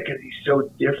 right? Because he's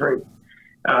so different.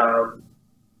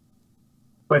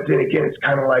 But then again, it's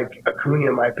kind of like Acuna,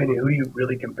 in my opinion. Who do you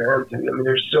really compare him to?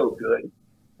 They're so good.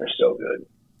 They're so good.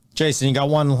 Jason, you got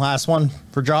one last one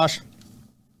for Josh?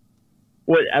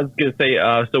 What I was going to say,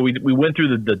 so we went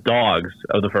through the dogs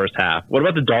of the first half. What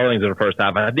about the darlings of the first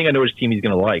half? I think I know which team he's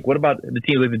going to like. What about the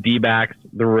teams like the D-backs,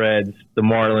 the Reds, the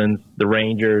Marlins, the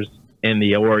Rangers, and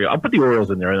the Orioles? I'll put the Orioles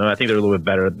in there. I think they're a little bit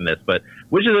better than this. But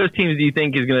which of those teams do you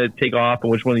think is going to take off,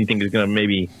 and which one do you think is going to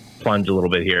maybe plunge a little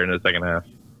bit here in the second half?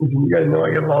 You guys know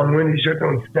I get long-winded. You start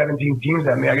throwing 17 teams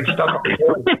at me. I get stuck on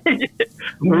one.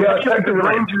 Yeah, I think the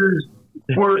Rangers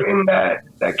were in that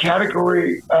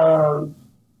category, kind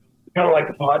of like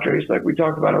the Padres, like we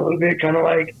talked about a little bit, kind of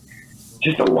like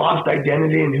just a lost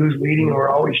identity and who's leading, and we're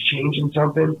always changing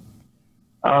something.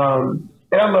 And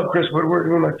I love Chris Woodward,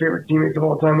 one of my favorite teammates of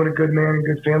all time. What a good man and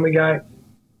good family guy.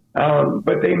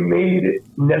 But they made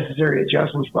necessary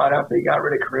adjustments right after they got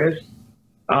rid of Chris.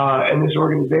 And this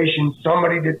organization,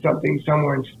 somebody did something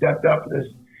somewhere and stepped up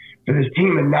for this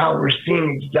team, and now we're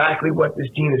seeing exactly what this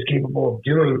team is capable of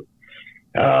doing.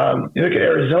 You look at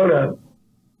Arizona,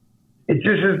 it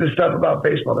just is the stuff about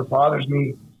baseball that bothers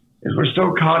me, is we're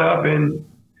so caught up in,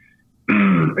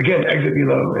 again, exit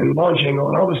velo and launch angle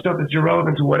and all the stuff that's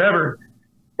irrelevant to whatever.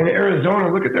 And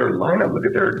Arizona, look at their lineup, look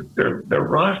at their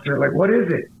roster. Like, what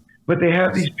is it? But they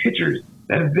have these pitchers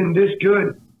that have been this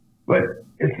good, but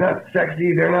it's not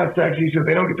sexy. They're not sexy, so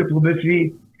they don't get the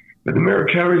publicity. But the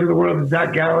Merrick-Kelleys of the world, the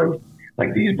Zach Gallons,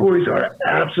 like these boys are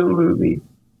absolutely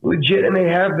legit, and they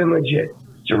have been legit.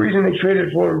 It's the reason they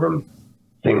traded for him from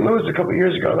St. Louis a couple of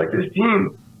years ago. Like, this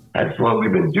team had slowly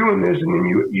been doing this, and then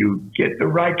you get the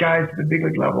right guys to the big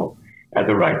league level at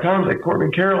the right times, like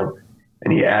Corbin Carroll,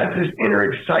 and he adds this inner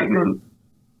excitement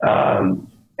and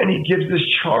and he gives this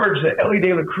charge that Ellie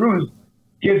De La Cruz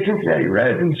gives Cincinnati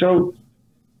Reds. And so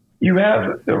you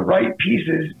have the right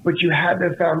pieces, but you have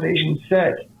the foundation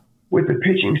set with the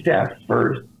pitching staff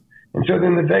first. And so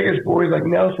then the Vegas boys like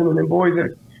Nelson and the boys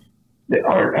that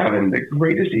aren't having the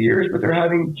greatest of years, but they're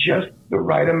having just the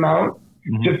right amount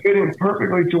to fit in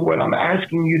perfectly to what I'm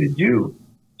asking you to do.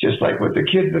 Just like what the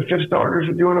kids, the fifth starters,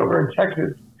 are doing over in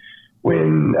Texas.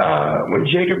 When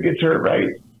Jacob gets hurt, right?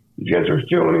 You guys are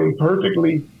filling in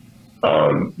perfectly.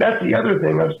 That's the other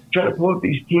thing. I was trying to pull up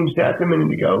these team stats a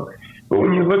minute ago. But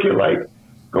when you look at, like,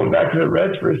 going back to the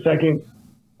Reds for a second,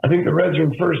 I think the Reds are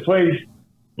in first place.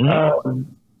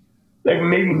 Like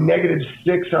maybe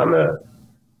 -6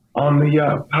 on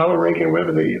the power ranking,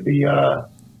 whatever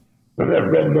whatever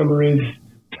that red number is.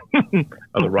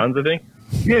 The runs, I think?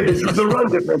 Yeah, this is the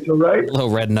run differential, right? Little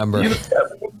red number. You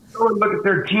go and look at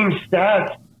their team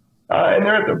stats, and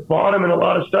they're at the bottom in a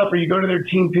lot of stuff, or you go to their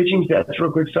team pitching stats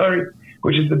real quick,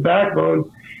 which is the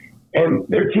backbone, and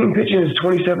their team pitching is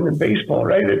 27th in baseball,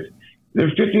 right?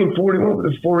 They're 50-41 with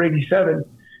a 487.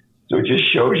 So it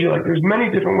just shows you, like, there's many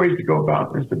different ways to go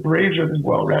about this. The Braves are this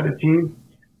well-rounded team.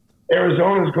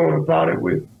 Arizona's going about it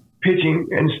with pitching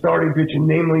and starting pitching,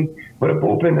 namely, but a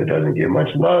bullpen that doesn't get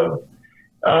much love.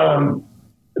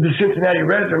 The Cincinnati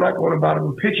Reds are not going about it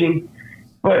with pitching,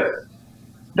 but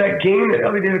that game that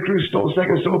Ellie De La Cruz stole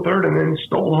second, stole third, and then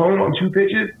stole home on 2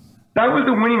 pitches, that was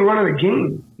the winning run of the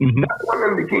game. That won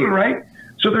them the game, right?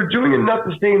 So they're doing enough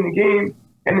to stay in the game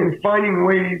and then finding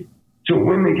ways to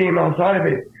win the game outside of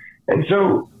it. And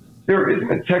so there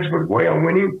isn't a textbook way on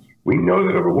winning. We know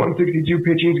that over 162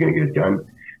 pitching is going to get it done.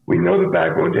 We know the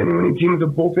backbone to any winning team is a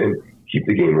bullpen, keep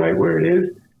the game right where it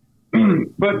is.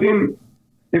 But then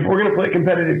if we're going to play a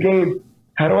competitive game,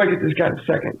 how do I get this guy to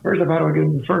second? First off, how do I get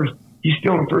him to first? He's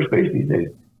still in first base these days.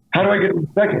 How do I get him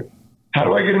to second? How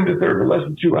do I get him to third with less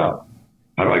than 2 outs?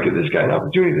 How do I give this guy an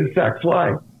opportunity to sack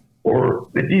fly? Or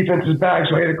the defense is back,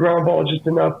 so I hit a ground ball just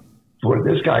enough to where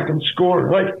this guy can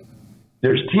score. Like,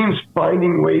 there's teams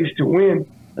finding ways to win.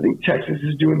 I think Texas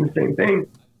is doing the same thing.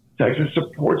 Texas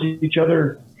supports each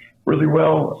other really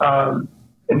well.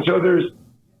 And so there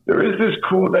is this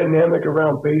cool dynamic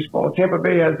around baseball. Tampa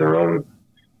Bay has their own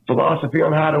philosophy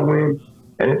on how to win,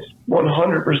 and it's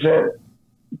 100%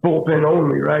 bullpen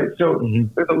only, right? So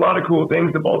there's a lot of cool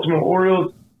things. The Baltimore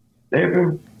Orioles, they have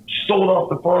been sold off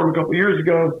the farm a couple years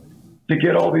ago to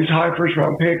get all these high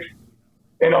first-round picks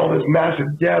and all this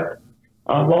massive depth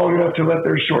long enough to let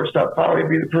their shortstop finally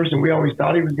be the person we always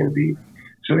thought he was going to be.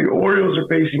 So the Orioles are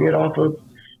basing it off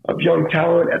of young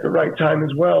talent at the right time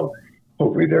as well.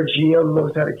 Hopefully their GM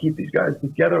knows how to keep these guys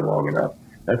together long enough.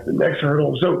 That's the next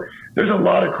hurdle. So there's a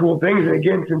lot of cool things. And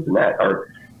again, Cincinnati or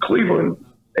Cleveland,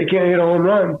 they can't hit a home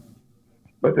run,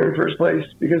 but they're in first place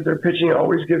because their pitching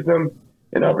always gives them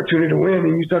an opportunity to win.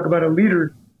 And you talk about a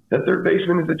leader, that third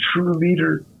baseman is a true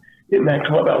leader in that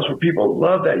clubhouse where people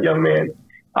love that young man.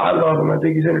 I love him. I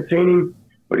think he's entertaining,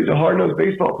 but he's a hard-nosed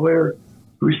baseball player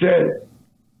who said,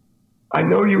 I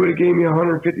know you would have gave me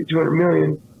 150, 200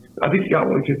 million. I think he got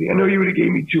 150. I know you would have gave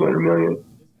me 200 million,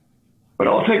 but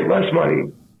I'll take less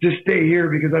money to stay here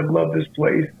because I love this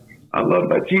place. I love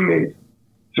my teammates.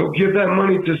 So give that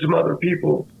money to some other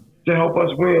people to help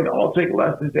us win. I'll take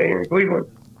less to stay here in Cleveland.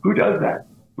 Who does that?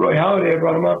 Roy Halladay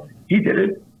brought him up. He did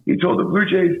it. He told the Blue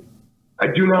Jays, I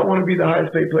do not want to be the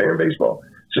highest paid player in baseball,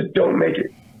 so don't make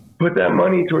it. Put that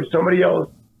money towards somebody else.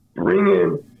 Bring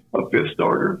in a fifth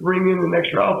starter. Bring in an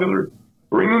extra outfielder.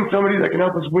 Bring in somebody that can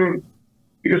help us win,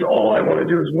 because all I want to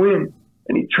do is win.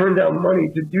 And he turned down money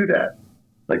to do that.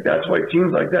 Like, that's why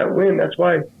teams like that win. That's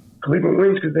why Cleveland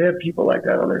wins, because they have people like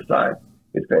that on their side.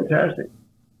 It's fantastic.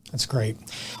 That's great.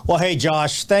 Well, hey,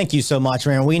 Josh, thank you so much,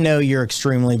 man. We know you're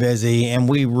extremely busy, and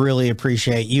we really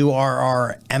appreciate you are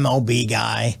our MLB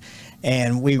guy.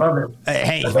 And we,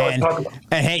 hey, man,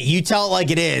 and hey, you tell it like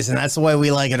it is, and that's the way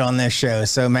we like it on this show.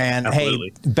 So, man,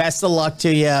 absolutely. Hey, best of luck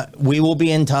to you. We will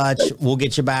be in touch. We'll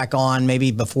get you back on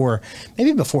maybe before the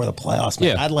playoffs. Man.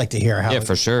 Yeah, I'd like to hear how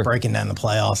for sure breaking down the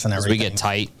playoffs and everything. As we get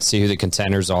tight, see who the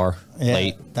contenders are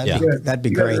late. That'd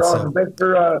be great.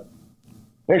 So.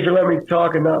 Thanks for letting me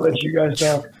talk and not let you guys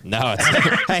talk. No.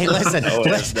 Hey, listen.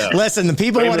 The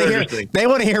people want to hear. They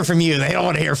want to hear from you. They don't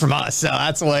want to hear from us. So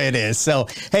that's the way it is. So,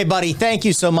 hey, buddy, thank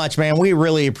you so much, man. We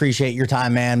really appreciate your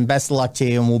time, man. Best of luck to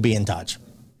you, and we'll be in touch.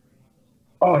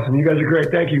 Awesome. You guys are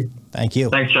great. Thank you. Thank you.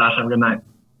 Thanks, Josh. Have a good night.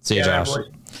 See you, Josh.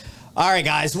 All right,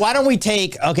 guys. Why don't we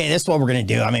take? Okay, this is what we're gonna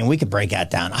do. I mean, we could break that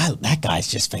down. That guy's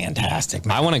just fantastic,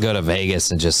 man. I want to go to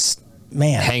Vegas and just.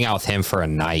 Man, hang out with him for a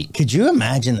night. Could you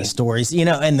imagine the stories? You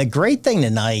know, and the great thing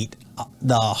tonight,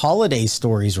 the holiday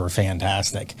stories were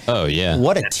fantastic. Oh, yeah.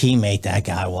 What a teammate that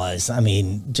guy was. I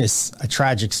mean, just a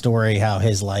tragic story how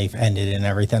his life ended and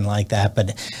everything like that.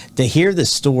 But to hear the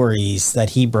stories that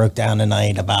he broke down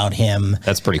tonight about him.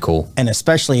 That's pretty cool. And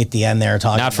especially at the end there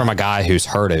talking. Not from a guy who's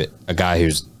heard it, a guy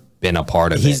who's been a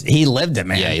part of it. He lived it,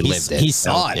 man. Yeah, he lived it. He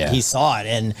saw it. Yeah. He saw it.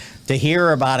 And to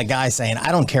hear about a guy saying,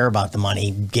 I don't care about the money,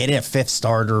 get a fifth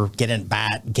starter, get in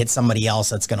bat, get somebody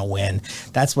else that's going to win.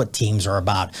 That's what teams are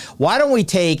about. Why don't we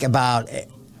take about...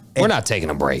 We're not taking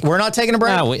a break. We're not taking a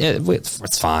break? No,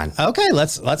 it's fine. Okay,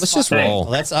 let's just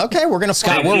roll. Okay, we're going to...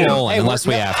 Scott, we're rolling unless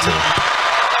we have to.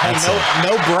 Hey,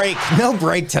 no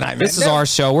break tonight, man. This is our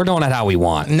show. We're doing it how we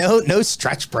want. No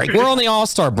stretch break. We're on the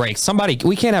All-Star break.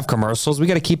 We can't have commercials. We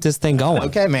got to keep this thing going.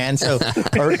 Okay, man. So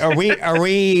are we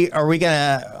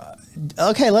gonna?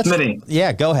 Okay, let's. Smitty.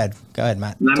 Yeah, go ahead,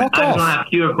 Matt. I just want to ask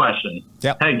Q a question.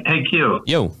 Yep. Hey, Q.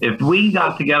 Yo. If we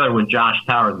got together with Josh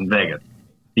Towers in Vegas,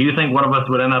 do you think one of us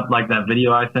would end up like that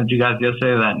video I sent you guys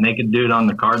yesterday, that naked dude on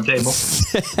the card table?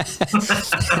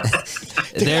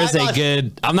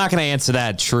 I'm not going to answer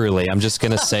that truly. I'm just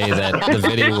going to say that the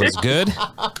video was good,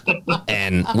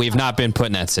 and we've not been put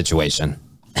in that situation.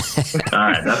 All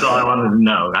right, that's all I wanted to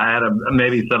know. I had to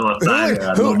maybe settle aside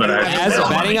a little bit. As a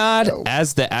betting odd,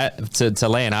 to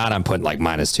lay an odd, I'm putting like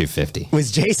minus 250.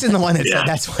 Was Jason the one that said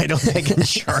that's why I don't take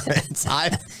insurance?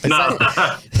 That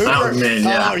was me.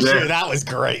 Yeah. Oh shoot, that was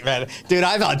great, man. Dude,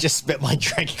 I about just spit my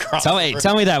drink across. Tell me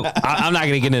that. I'm not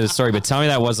going to get into the story, but tell me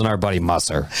that wasn't our buddy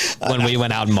Musser when we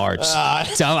went out in March.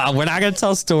 We're not going to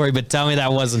tell a story, but tell me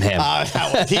that wasn't him.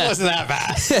 He wasn't that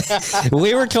bad.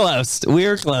 We were close. No,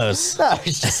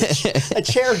 a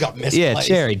chair got misplaced.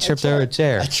 Yeah, he tripped over a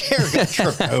chair. A chair got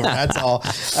tripped over. That's all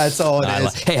it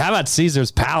is. Hey, how about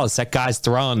Caesar's Palace? That guy's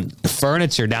throwing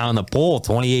furniture down the pool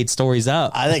 28 stories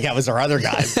up. I think that was our other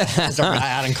guy. That's our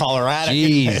guy out in Colorado.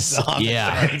 Jeez.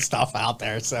 Throwing stuff out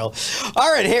there. So,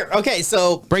 all right, here. Okay,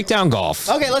 so break down golf.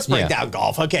 Okay, let's break down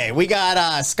golf. Okay, we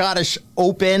got Scottish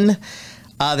Open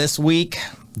this week.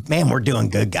 Man, we're doing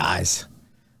good, guys.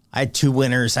 I had 2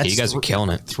 winners. You guys are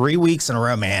killing it. 3 weeks in a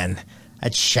row, man.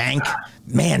 At Shank,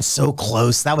 man, so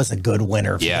close. That was a good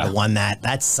winner if he won that.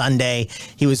 That's Sunday.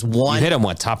 He was one. You hit him,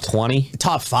 what, top 20?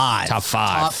 Top 5. Top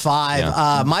 5. Top 5.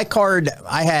 Yeah. My card,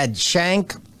 I had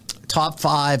Shank, top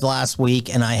 5 last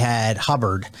week, and I had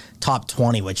Hubbard, top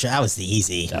 20, which that was the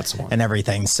easy. That's one. And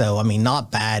everything. So, I mean,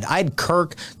 not bad. I had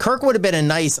Kirk. Kirk would have been a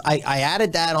nice, I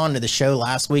added that onto the show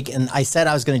last week, and I said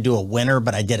I was going to do a winner,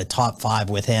 but I did a top 5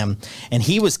 with him. And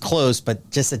he was close, but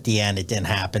just at the end, it didn't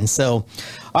happen. So,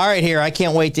 all right, here. I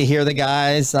can't wait to hear the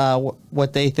guys,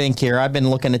 what they think here. I've been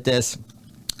looking at this.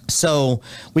 So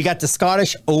we got the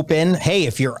Scottish Open. Hey,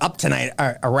 if you're up tonight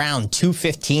around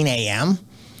 2:15 a.m.,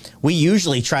 we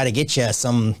usually try to get you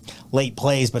some late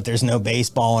plays, but there's no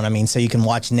baseball. And I mean, so you can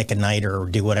watch Nick at night or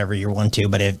do whatever you want to.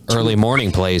 But early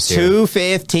morning plays here.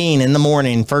 2:15 in the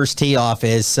morning, first tee off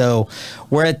is. So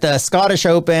we're at the Scottish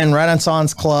Open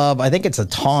Renaissance Club. I think it's a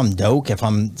Tom Doak, if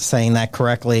I'm saying that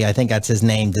correctly. I think that's his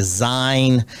name.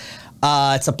 Design.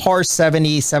 It's a par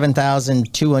 70,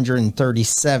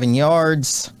 7,237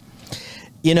 yards.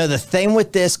 You know, the thing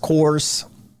with this course,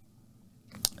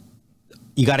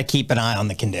 you got to keep an eye on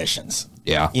the conditions.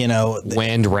 Yeah. You know,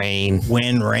 wind, rain,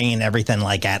 everything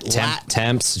like that.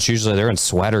 Temps. It's usually they're in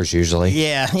sweaters usually.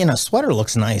 Yeah. You know, sweater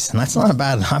looks nice, and that's not a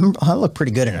bad. I look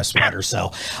pretty good in a sweater.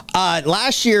 So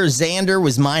last year, Xander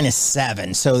was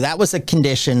 -7. So that was a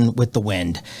condition with the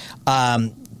wind.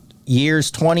 Years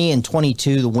 20 and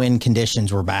 22, the wind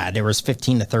conditions were bad. There was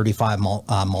 15 to 35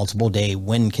 multiple day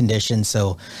wind conditions.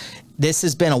 So this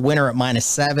has been a winner at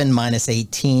 -7,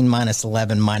 -18,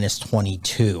 -11,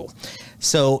 -22.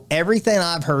 So everything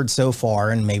I've heard so far,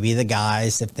 and maybe the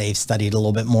guys, if they've studied a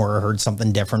little bit more or heard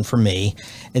something different from me,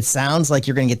 it sounds like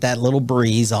you're going to get that little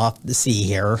breeze off the sea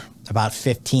here, about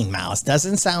 15 miles.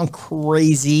 Doesn't sound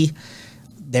crazy.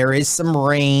 There is some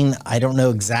rain. I don't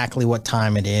know exactly what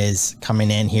time it is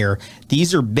coming in here.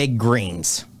 These are big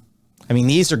greens. I mean,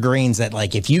 these are greens that,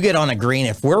 like, if you get on a green,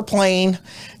 if we're playing,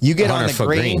 you get on the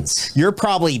greens, we're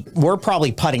probably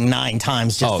putting 9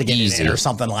 times just to get it in or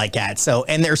something like that. So,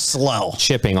 and they're slow.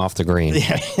 Chipping off the green.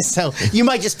 Yeah. So you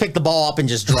might just pick the ball up and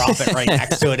just drop it right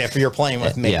next to it if you're playing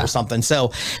with me or something.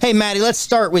 So, hey, Matty, let's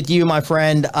start with you, my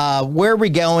friend. Where are we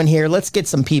going here? Let's get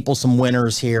some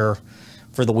winners here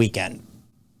for the weekend.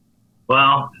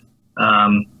 Well,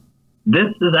 this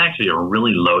is actually a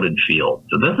really loaded field,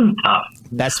 so this is tough.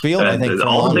 That's field, I think, for a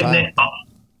long time.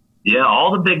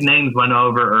 All the big names went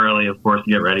over early, of course, to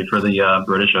get ready for the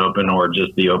British Open or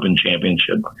just the Open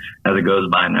Championship as it goes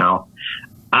by now.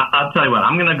 I'll tell you what,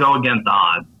 I'm going to go against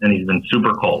odds, and he's been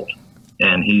super cold.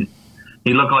 And he's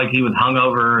He looked like he was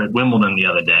hungover at Wimbledon the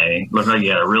other day. Looked like he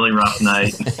had a really rough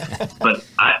night. But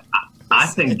I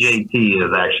think JT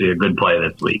is actually a good play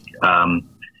this week.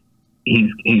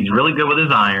 He's really good with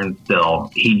his irons still.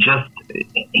 He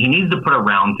needs to put a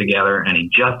round together, and he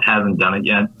just hasn't done it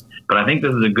yet. But I think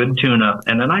this is a good tune-up.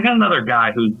 And then I got another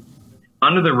guy who's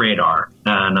under the radar,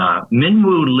 and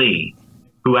Minwoo Lee,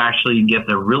 who actually gets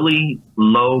a really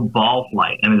low ball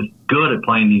flight and is good at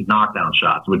playing these knockdown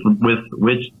shots, which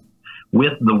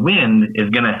with the wind is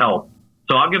going to help.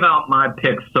 So I'll give out my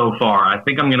picks so far. I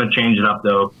think I'm going to change it up,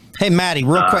 though. Hey, Maddie,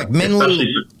 real quick. Minwoo,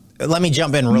 let me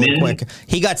jump in real quick.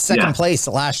 He got second place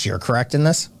last year, correct, in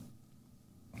this?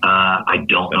 I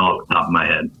don't know off the top of my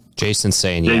head. Jason's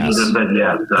saying yes. Jason said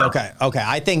yes. So. Okay.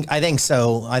 I think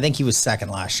so. I think he was second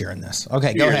last year in this.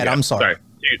 Okay, go ahead. I'm sorry.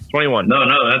 21. No,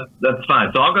 that's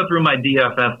fine. So I'll go through my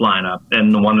DFS lineup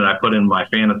and the one that I put in my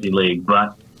fantasy league,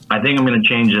 but I think I'm going to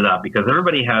change it up because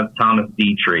everybody has Thomas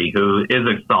Dietrich, who is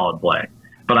a solid play.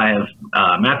 But I have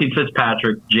Matthew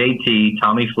Fitzpatrick, JT,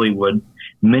 Tommy Fleetwood,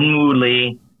 Minwoo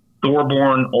Lee,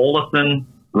 Thorborn Olesen,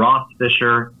 Ross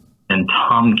Fisher, and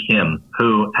Tom Kim,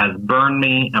 who has burned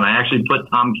me. And I actually put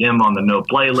Tom Kim on the no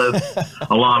play list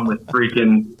along with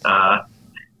freaking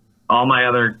all my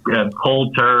other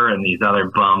Coulter and these other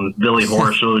bums. Billy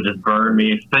Horschel just burned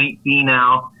me. St.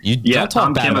 now. Don't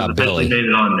talk bad about Billy. Made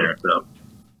it on there. So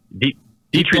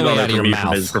Dietrich out of your mouth.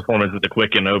 From his performance at the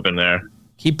Quicken Open there.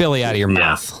 Keep Billy out of your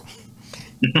mouth.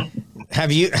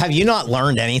 Have you not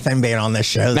learned anything being on this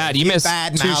show? Matt, you missed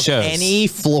two shows. Any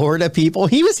Florida people?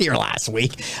 He was here last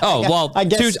week. I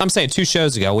guess, I'm saying 2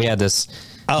 shows ago we had this.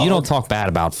 You don't talk bad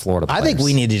about Florida players. I think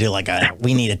we need to do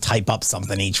we need to type up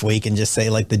something each week and just say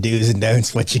like the do's and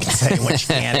don'ts, what you can say, what you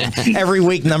can't. And every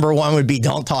week, number 1 would be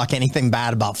don't talk anything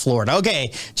bad about Florida.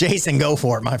 Okay, Jason, go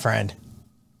for it, my friend.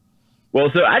 Well,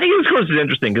 so I think this course is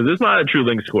interesting because it's not a true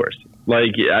links course.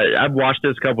 Like I've watched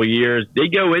this a couple of years.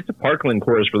 It's a parkland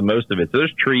course for the most of it. So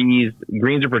there's trees,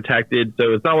 greens are protected.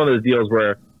 So it's not one of those deals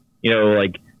where,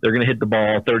 like they're going to hit the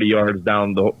ball 30 yards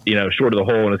down the, short of the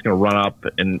hole and it's going to run up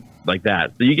and like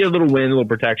that. So you get a little wind, a little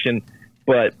protection,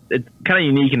 but it's kind of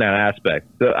unique in that aspect.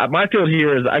 So my field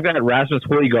here is I've got Rasmus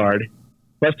Højgaard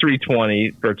plus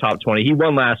 320 for a top 20. He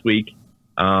won last week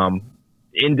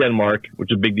in Denmark,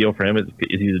 which is a big deal for him.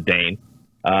 He's a Dane.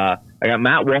 I got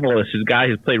Matt Wallace, who's a guy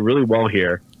who's played really well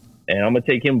here, and I'm going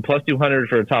to take him plus 200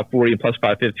 for a top 40 and plus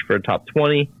 550 for a top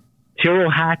 20. Tyrrell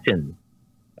Hatton,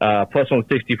 plus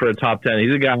 160 for a top 10.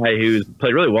 He's a guy who's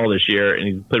played really well this year, and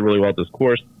he's played really well at this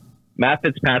course. Matt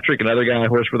Fitzpatrick, another guy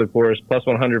horse for the course, plus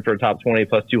 100 for a top 20,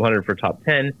 plus 200 for a top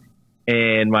 10.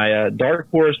 And my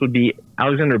dark horse would be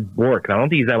Alexander Bork. I don't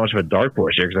think he's that much of a dark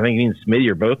horse here because I think he and Smitty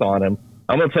are both on him.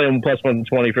 I'm going to play him plus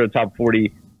 120 for a top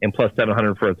 40 and plus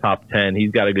 700 for a top 10.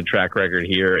 He's got a good track record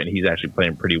here, and he's actually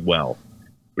playing pretty well.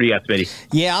 What do you got, Smitty?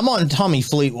 Yeah, I'm on Tommy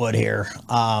Fleetwood here.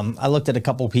 I looked at a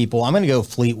couple people. I'm going to go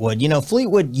Fleetwood.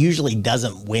 Fleetwood usually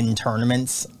doesn't win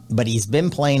tournaments, but he's been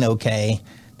playing okay.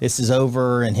 This is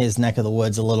over in his neck of the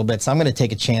woods a little bit, so I'm going to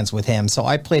take a chance with him. So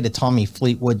I played a Tommy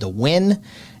Fleetwood to win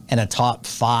and a top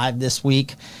 5 this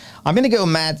week. I'm going to go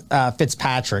Matt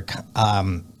Fitzpatrick,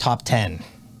 top 10.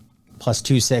 Plus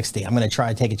 260. I'm going to try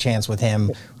to take a chance with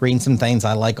him, reading some things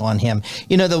I like on him.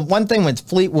 The one thing with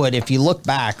Fleetwood, if you look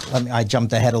back, I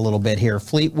jumped ahead a little bit here.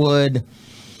 Fleetwood,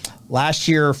 last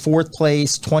year, 4th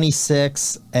place,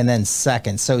 26, and then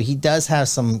 2nd. So he does have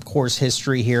some course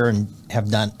history here and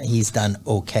he's done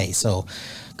okay. So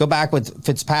go back with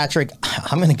Fitzpatrick.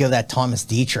 I'm going to go that Thomas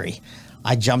Dietrich.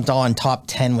 I jumped on top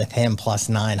 10 with him plus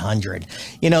 900.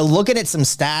 Looking at some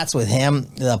stats with him,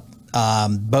 the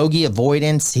bogey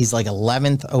avoidance, he's like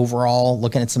 11th overall.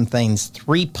 Looking at some things,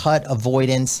 3-putt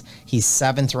avoidance, he's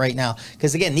 7th right now.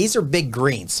 Because again, these are big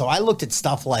greens, so I looked at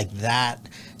stuff like that.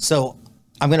 So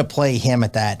I'm going to play him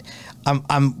at that.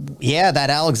 That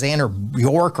Alexander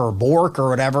Bjork or Bork or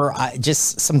whatever.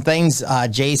 Just some things,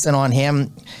 Jason, on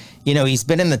him. He's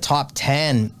been in the top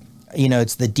 10.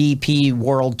 It's the DP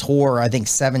World Tour, I think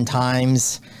 7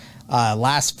 times.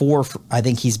 Last 4, I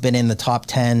think he's been in the top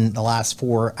 10 the last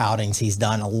 4 outings he's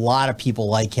done. A lot of people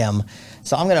like him.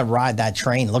 So I'm going to ride that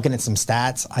train. Looking at some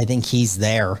stats, I think he's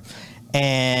there.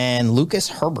 And Lucas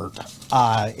Herbert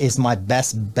is my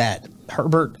best bet.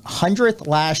 Herbert, 100th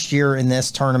last year in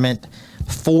this tournament,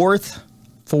 4th,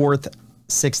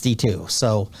 62.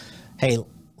 So, hey,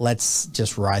 let's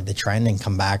just ride the trend and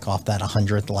come back off that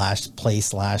 100th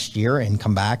place last year and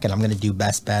come back. And I'm going to do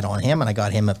best bet on him. And I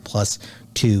got him at plus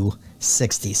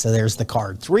 260. So there's the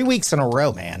card. 3 weeks in a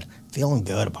row, man. Feeling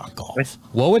good about golf.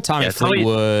 What would Tommy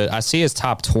Fleetwood? I see his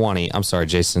top 20. I'm sorry,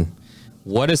 Jason.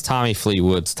 What is Tommy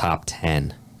Fleetwood's top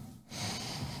 10?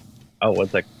 Oh, 1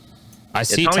 sec. I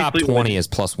see top 20 as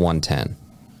plus 110.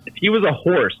 If he was a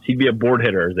horse, he'd be a board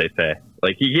hitter, as they say.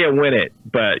 Like, he can't win it,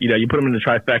 but, you put him in the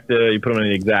trifecta, you put him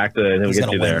in the exacta, and he'll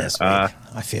get you there.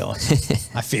 I feel it.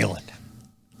 I feel it.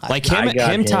 Like,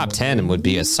 him top 10 would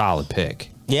be a solid pick.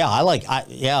 Yeah,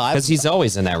 because he's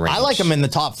always in that range. I like him in the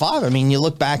top 5. I mean, you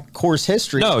look back course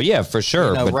history. No, yeah, for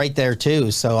sure. But right there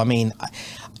too. So I mean,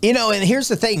 and here's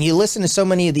the thing: you listen to so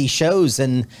many of these shows,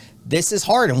 and this is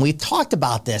hard. And we've talked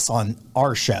about this on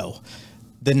our show.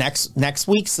 The next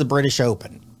week's the British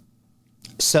Open.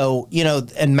 So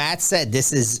and Matt said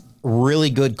this is really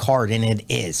good card, and it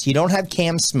is. You don't have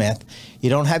Cam Smith, you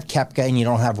don't have Koepka, and you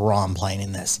don't have Rahm playing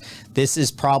in this. This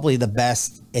is probably the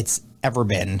best it's ever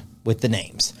been with the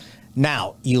names.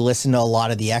 Now, you listen to a lot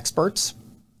of the experts.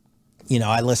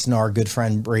 I listen to our good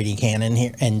friend Brady Cannon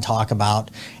here and talk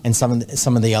about, and some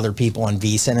of the other people on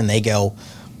VSiN, and they go,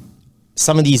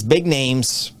 some of these big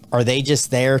names, are they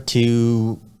just there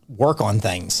to work on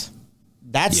things?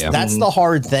 That's the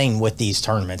hard thing with these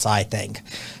tournaments, I think.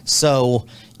 So,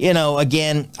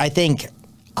 again, I think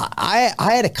I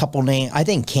had a couple names. I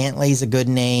think Cantlay's a good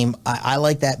name. I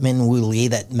like that Min Woo Lee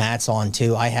that Matt's on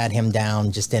too. I had him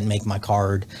down, just didn't make my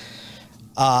card.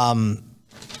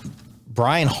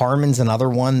 Brian Harman's another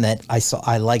one that I saw.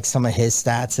 I like some of his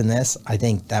stats in this. I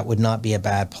think that would not be a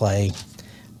bad play,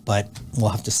 but we'll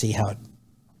have to see how it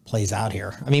plays out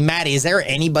here. I mean, Matty, is there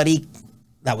anybody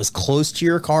that was close to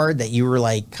your card that you were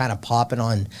like kind of popping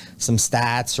on some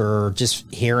stats or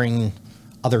just hearing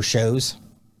other shows?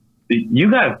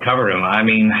 You guys covered him. I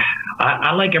mean,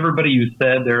 I like everybody you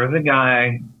said. There is a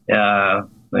guy, let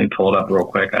me pull it up real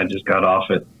quick. I just got off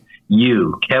it.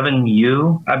 Kevin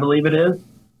Yu, I believe it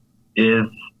is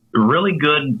really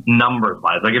good numbers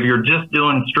wise. Like if you're just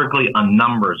doing strictly a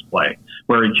numbers play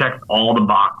where he checks all the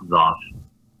boxes off.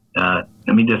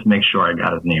 Let me just make sure I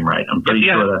got his name right. I'm pretty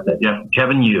sure that's it. Yeah,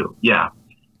 Kevin Yu. Yeah.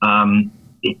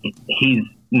 He's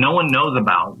no one knows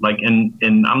about, like, and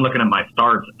I'm looking at my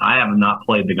starts. I have not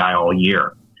played the guy all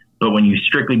year, but when you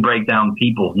strictly break down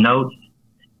people's notes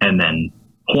and then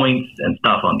points and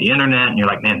stuff on the internet, and you're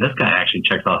like, man, this guy actually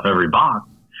checks off every box.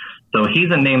 So he's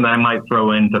a name that I might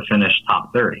throw in to finish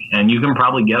top 30, and you can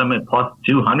probably get him at plus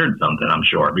 200 something, I'm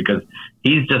sure, because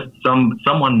he's just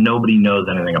someone nobody knows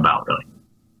anything about, really.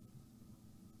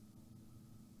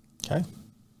 Okay.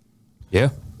 Yeah.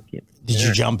 Did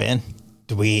you jump in?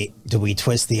 Do we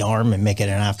twist the arm and make it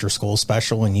an after school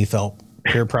special and you felt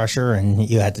peer pressure and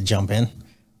you had to jump in?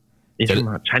 It's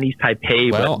from Chinese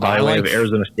Taipei, but by way of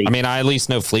Arizona State. I mean, I at least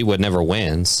know Fleetwood never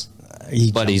wins,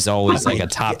 but he's always like a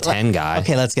top 10 guy.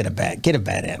 Okay, let's get a bet. Get a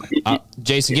bet in.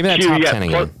 Jason, give me that top 10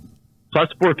 again. Plus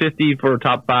 450 for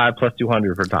top 5, plus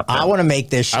 200 for top 10. I want to make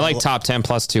this show. I like top 10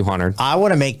 plus 200. I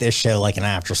want to make this show like an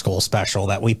after school special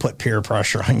that we put peer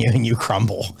pressure on you and you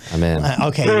crumble. I'm in.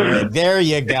 Okay, there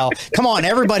you go. Come on,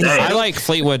 everybody. I like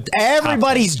Fleetwood.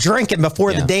 Everybody's drinking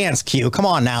before the dance cue. Come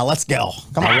on now, let's go.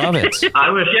 Come on. I love it.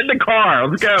 I was in the car.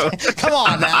 Let's go. Come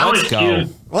on now. Let's go.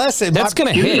 Listen, that's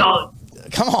going to hit.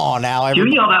 Come on now. You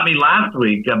yelled at me last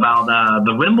week about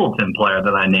the Wimbledon player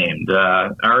that I named,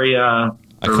 Arena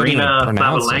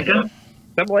Sabalenka.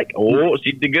 Oh,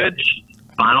 she did good.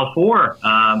 Final Four.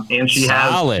 And she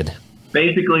Solid. has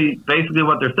basically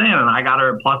what they're saying. And I got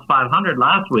her at plus 500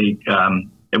 last week,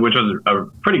 which was a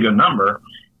pretty good number.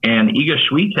 And Iga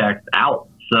Swiatek's out.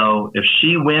 So if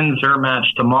she wins her match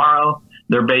tomorrow,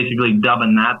 they're basically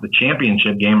dubbing that the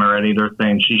championship game already. They're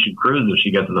saying she should cruise if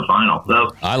she gets to the final.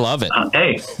 So I love it.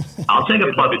 Hey, I'll take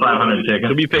a plus 500 ticket.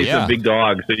 It'll be facing a big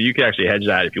dog, so you can actually hedge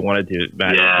that if you wanted to.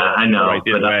 Matt. Yeah, I know. Right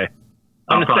the other way.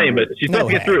 I'm just saying, but she's not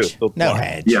to get through. No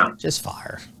hedge. Yeah. Just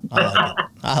fire.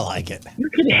 I like it. You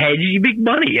can hedge. You make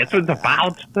money. That's what it's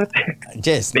about.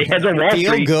 Just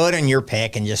feel good in your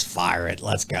pick and just fire it.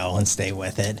 Let's go and stay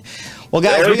with it. Well,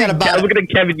 guys, we got about. Look at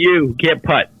Kevin Yu, who can't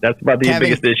putt. That's about the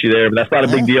biggest issue there, but that's not a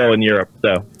big deal in Europe.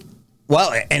 So.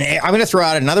 Well, and I'm going to throw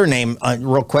out another name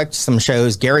real quick. Some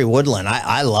shows, Gary Woodland.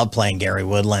 I love playing Gary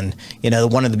Woodland.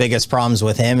 One of the biggest problems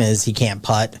with him is he can't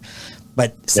putt.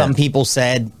 But some people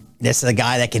said this is a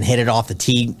guy that can hit it off the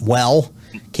tee well,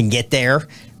 can get there.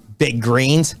 Big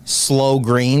greens, slow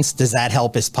greens. Does that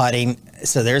help his putting?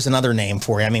 So there's another name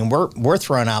for you. I mean, we're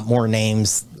throwing out more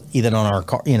names even on our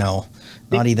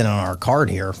not even on our card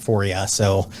here for you.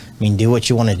 So I mean, do what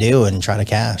you want to do and try to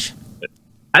cash.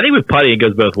 I think with putting, it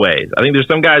goes both ways. I think there's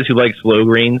some guys who like slow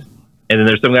greens, and then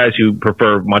there's some guys who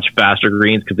prefer much faster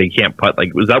greens because they can't putt.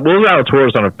 Like, Will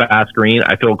Zalatoris on a fast green,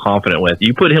 I feel confident with.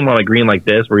 You put him on a green like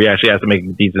this where he actually has to make a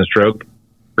decent stroke,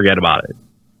 forget about it.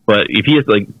 But if he is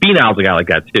like, Finau's a guy like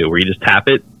that too, where you just tap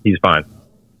it, he's fine.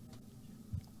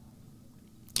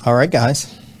 All right,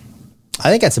 guys. I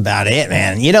think that's about it,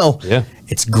 man.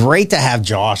 It's great to have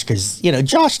Josh because,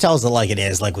 Josh tells it like it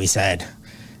is, like we said.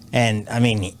 And, I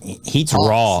mean, he talks.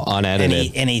 Raw,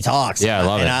 unedited. And he talks. Yeah, I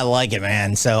love it. And I like it,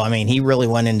 man. So, I mean, he really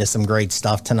went into some great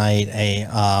stuff tonight.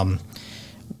 And,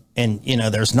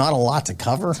 there's not a lot to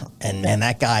cover. And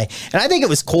that guy. And I think it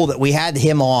was cool that we had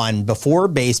him on before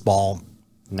baseball.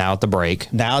 Now at the break.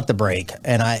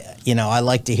 And I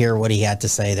like to hear what he had to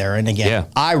say there. And again,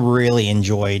 I really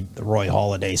enjoyed the Roy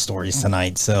Halladay stories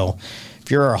tonight. So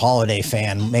if you're a Halladay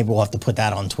fan, maybe we'll have to put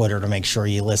that on Twitter to make sure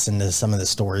you listen to some of the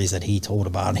stories that he told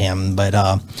about him. But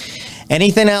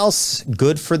anything else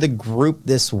good for the group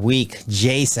this week?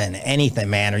 Jason, anything,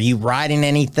 man? Are you riding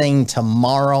anything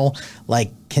tomorrow,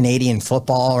 like Canadian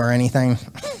football or anything?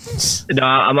 No,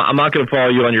 I'm not going to follow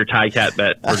you on your tie cat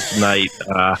bet for tonight.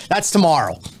 That's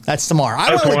tomorrow. I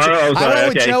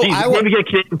went with Joe. Maybe get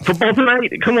Canadian football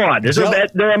tonight? Come on. There's no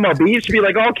MLB. It should be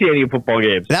like all Canadian football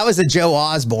games. That was a Joe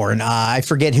Osborne. I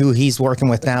forget who he's working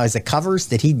with now. Is it Covers?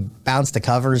 Did he bounce to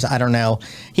Covers? I don't know.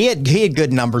 He had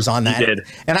good numbers on that. He did.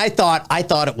 And I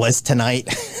thought it was tonight.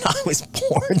 I was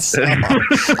bored. So,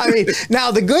 I mean,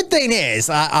 now the good thing is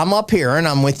I'm up here and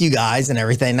I'm with you guys and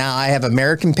everything. Now I have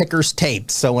American Pickers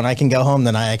taped. So when I can go home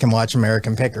tonight, I can watch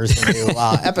American Pickers, the new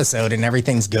episode, and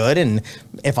everything's good. And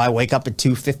if I wake up at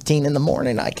 2:15 in the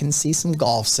morning, I can see some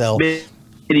golf. So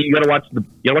you got to watch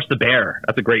the Bear.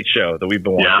 That's a great show that we've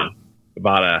been watching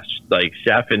about a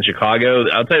chef in Chicago.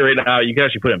 I'll tell you right now, you can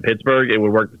actually put it in Pittsburgh. It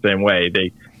would work the same way.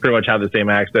 They pretty much have the same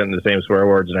accent and the same swear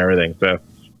words and everything. So.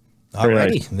 Alrighty,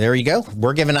 nice. There you go.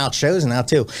 We're giving out shows now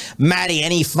too. Maddie,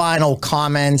 any final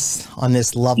comments on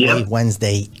this lovely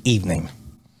Wednesday evening?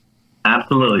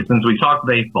 Absolutely. Since we talked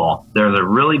baseball, there's a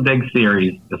really big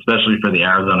series, especially for the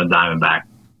Arizona Diamondbacks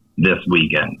this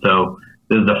weekend. So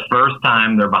this is the first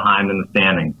time they're behind in the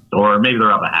standings, or maybe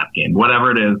they're up a half game.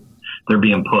 Whatever it is, they're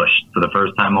being pushed for the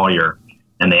first time all year.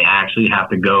 And they actually have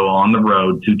to go on the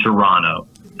road to Toronto.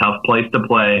 Tough place to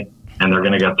play, and they're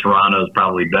going to get Toronto's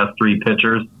probably best three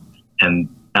pitchers. And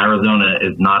Arizona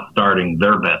is not starting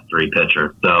their best three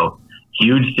pitchers. So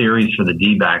huge series for the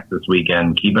D-backs this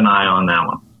weekend. Keep an eye on that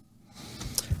one.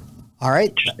 All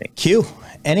right. Q,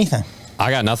 anything? I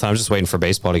got nothing. I'm just waiting for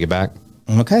baseball to get back.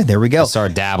 Okay, there we go. I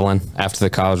started dabbling after the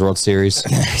College World Series.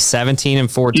 17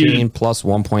 and 14 plus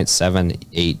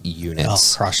 1.78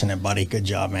 units. Oh, crushing it, buddy. Good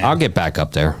job, man. I'll get back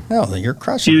up there. Oh, you're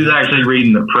crushing it. He was actually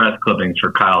reading the press clippings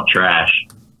for Kyle Trash.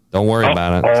 Don't worry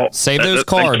about it. Save those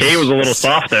cards. The K was a little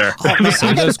soft there.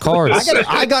 Save those cards.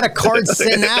 I got a card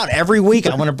sitting out every week.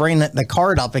 I want to bring the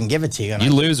card up and give it to you.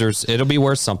 You losers. It'll be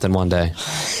worth something one day.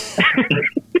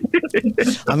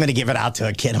 I'm going to give it out to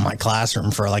a kid in my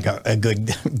classroom for like a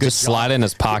good Just slide in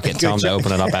his pocket. Tell him to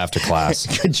open it up after class.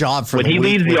 Good job for when he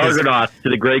leads the Argonauts to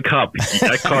the Grey Cup.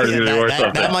 That card is going to be worth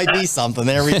something. That might be something.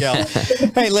 There we go.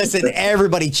 Hey, listen,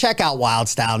 everybody, check out Wylde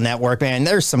Style Network, man.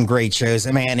 There's some great shows.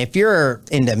 And man, if you're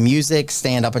into music,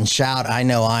 stand up and shout, I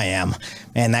know I am.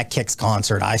 Man, that Kicks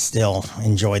concert, I still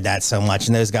enjoyed that so much.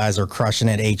 And those guys are crushing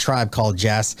it. A Tribe Called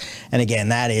Jess. And again,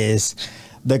 that is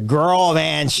the girl,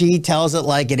 man. She tells it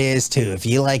like it is too. If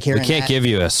you like hearing, we can't give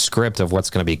you a script of what's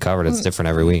going to be covered. It's different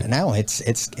every week. No, it's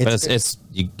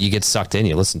you get sucked in.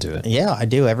 You listen to it. Yeah, I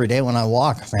do every day when I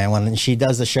walk, man. When she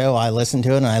does the show, I listen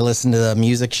to it, and I listen to the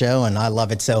music show, and I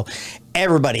love it. So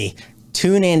everybody,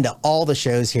 tune in to all the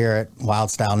shows here at Wylde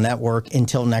Style Network.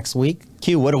 Until next week,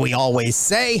 Q, what do we always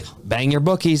say? Bang your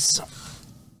bookies.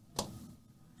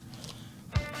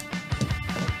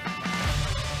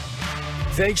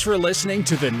 Thanks for listening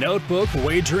to the Notebook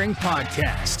Wagering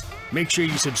Podcast. Make sure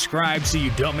you subscribe so you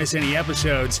don't miss any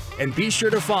episodes, and be sure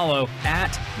to follow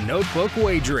 @Notebook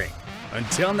Wagering.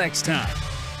 Until next time.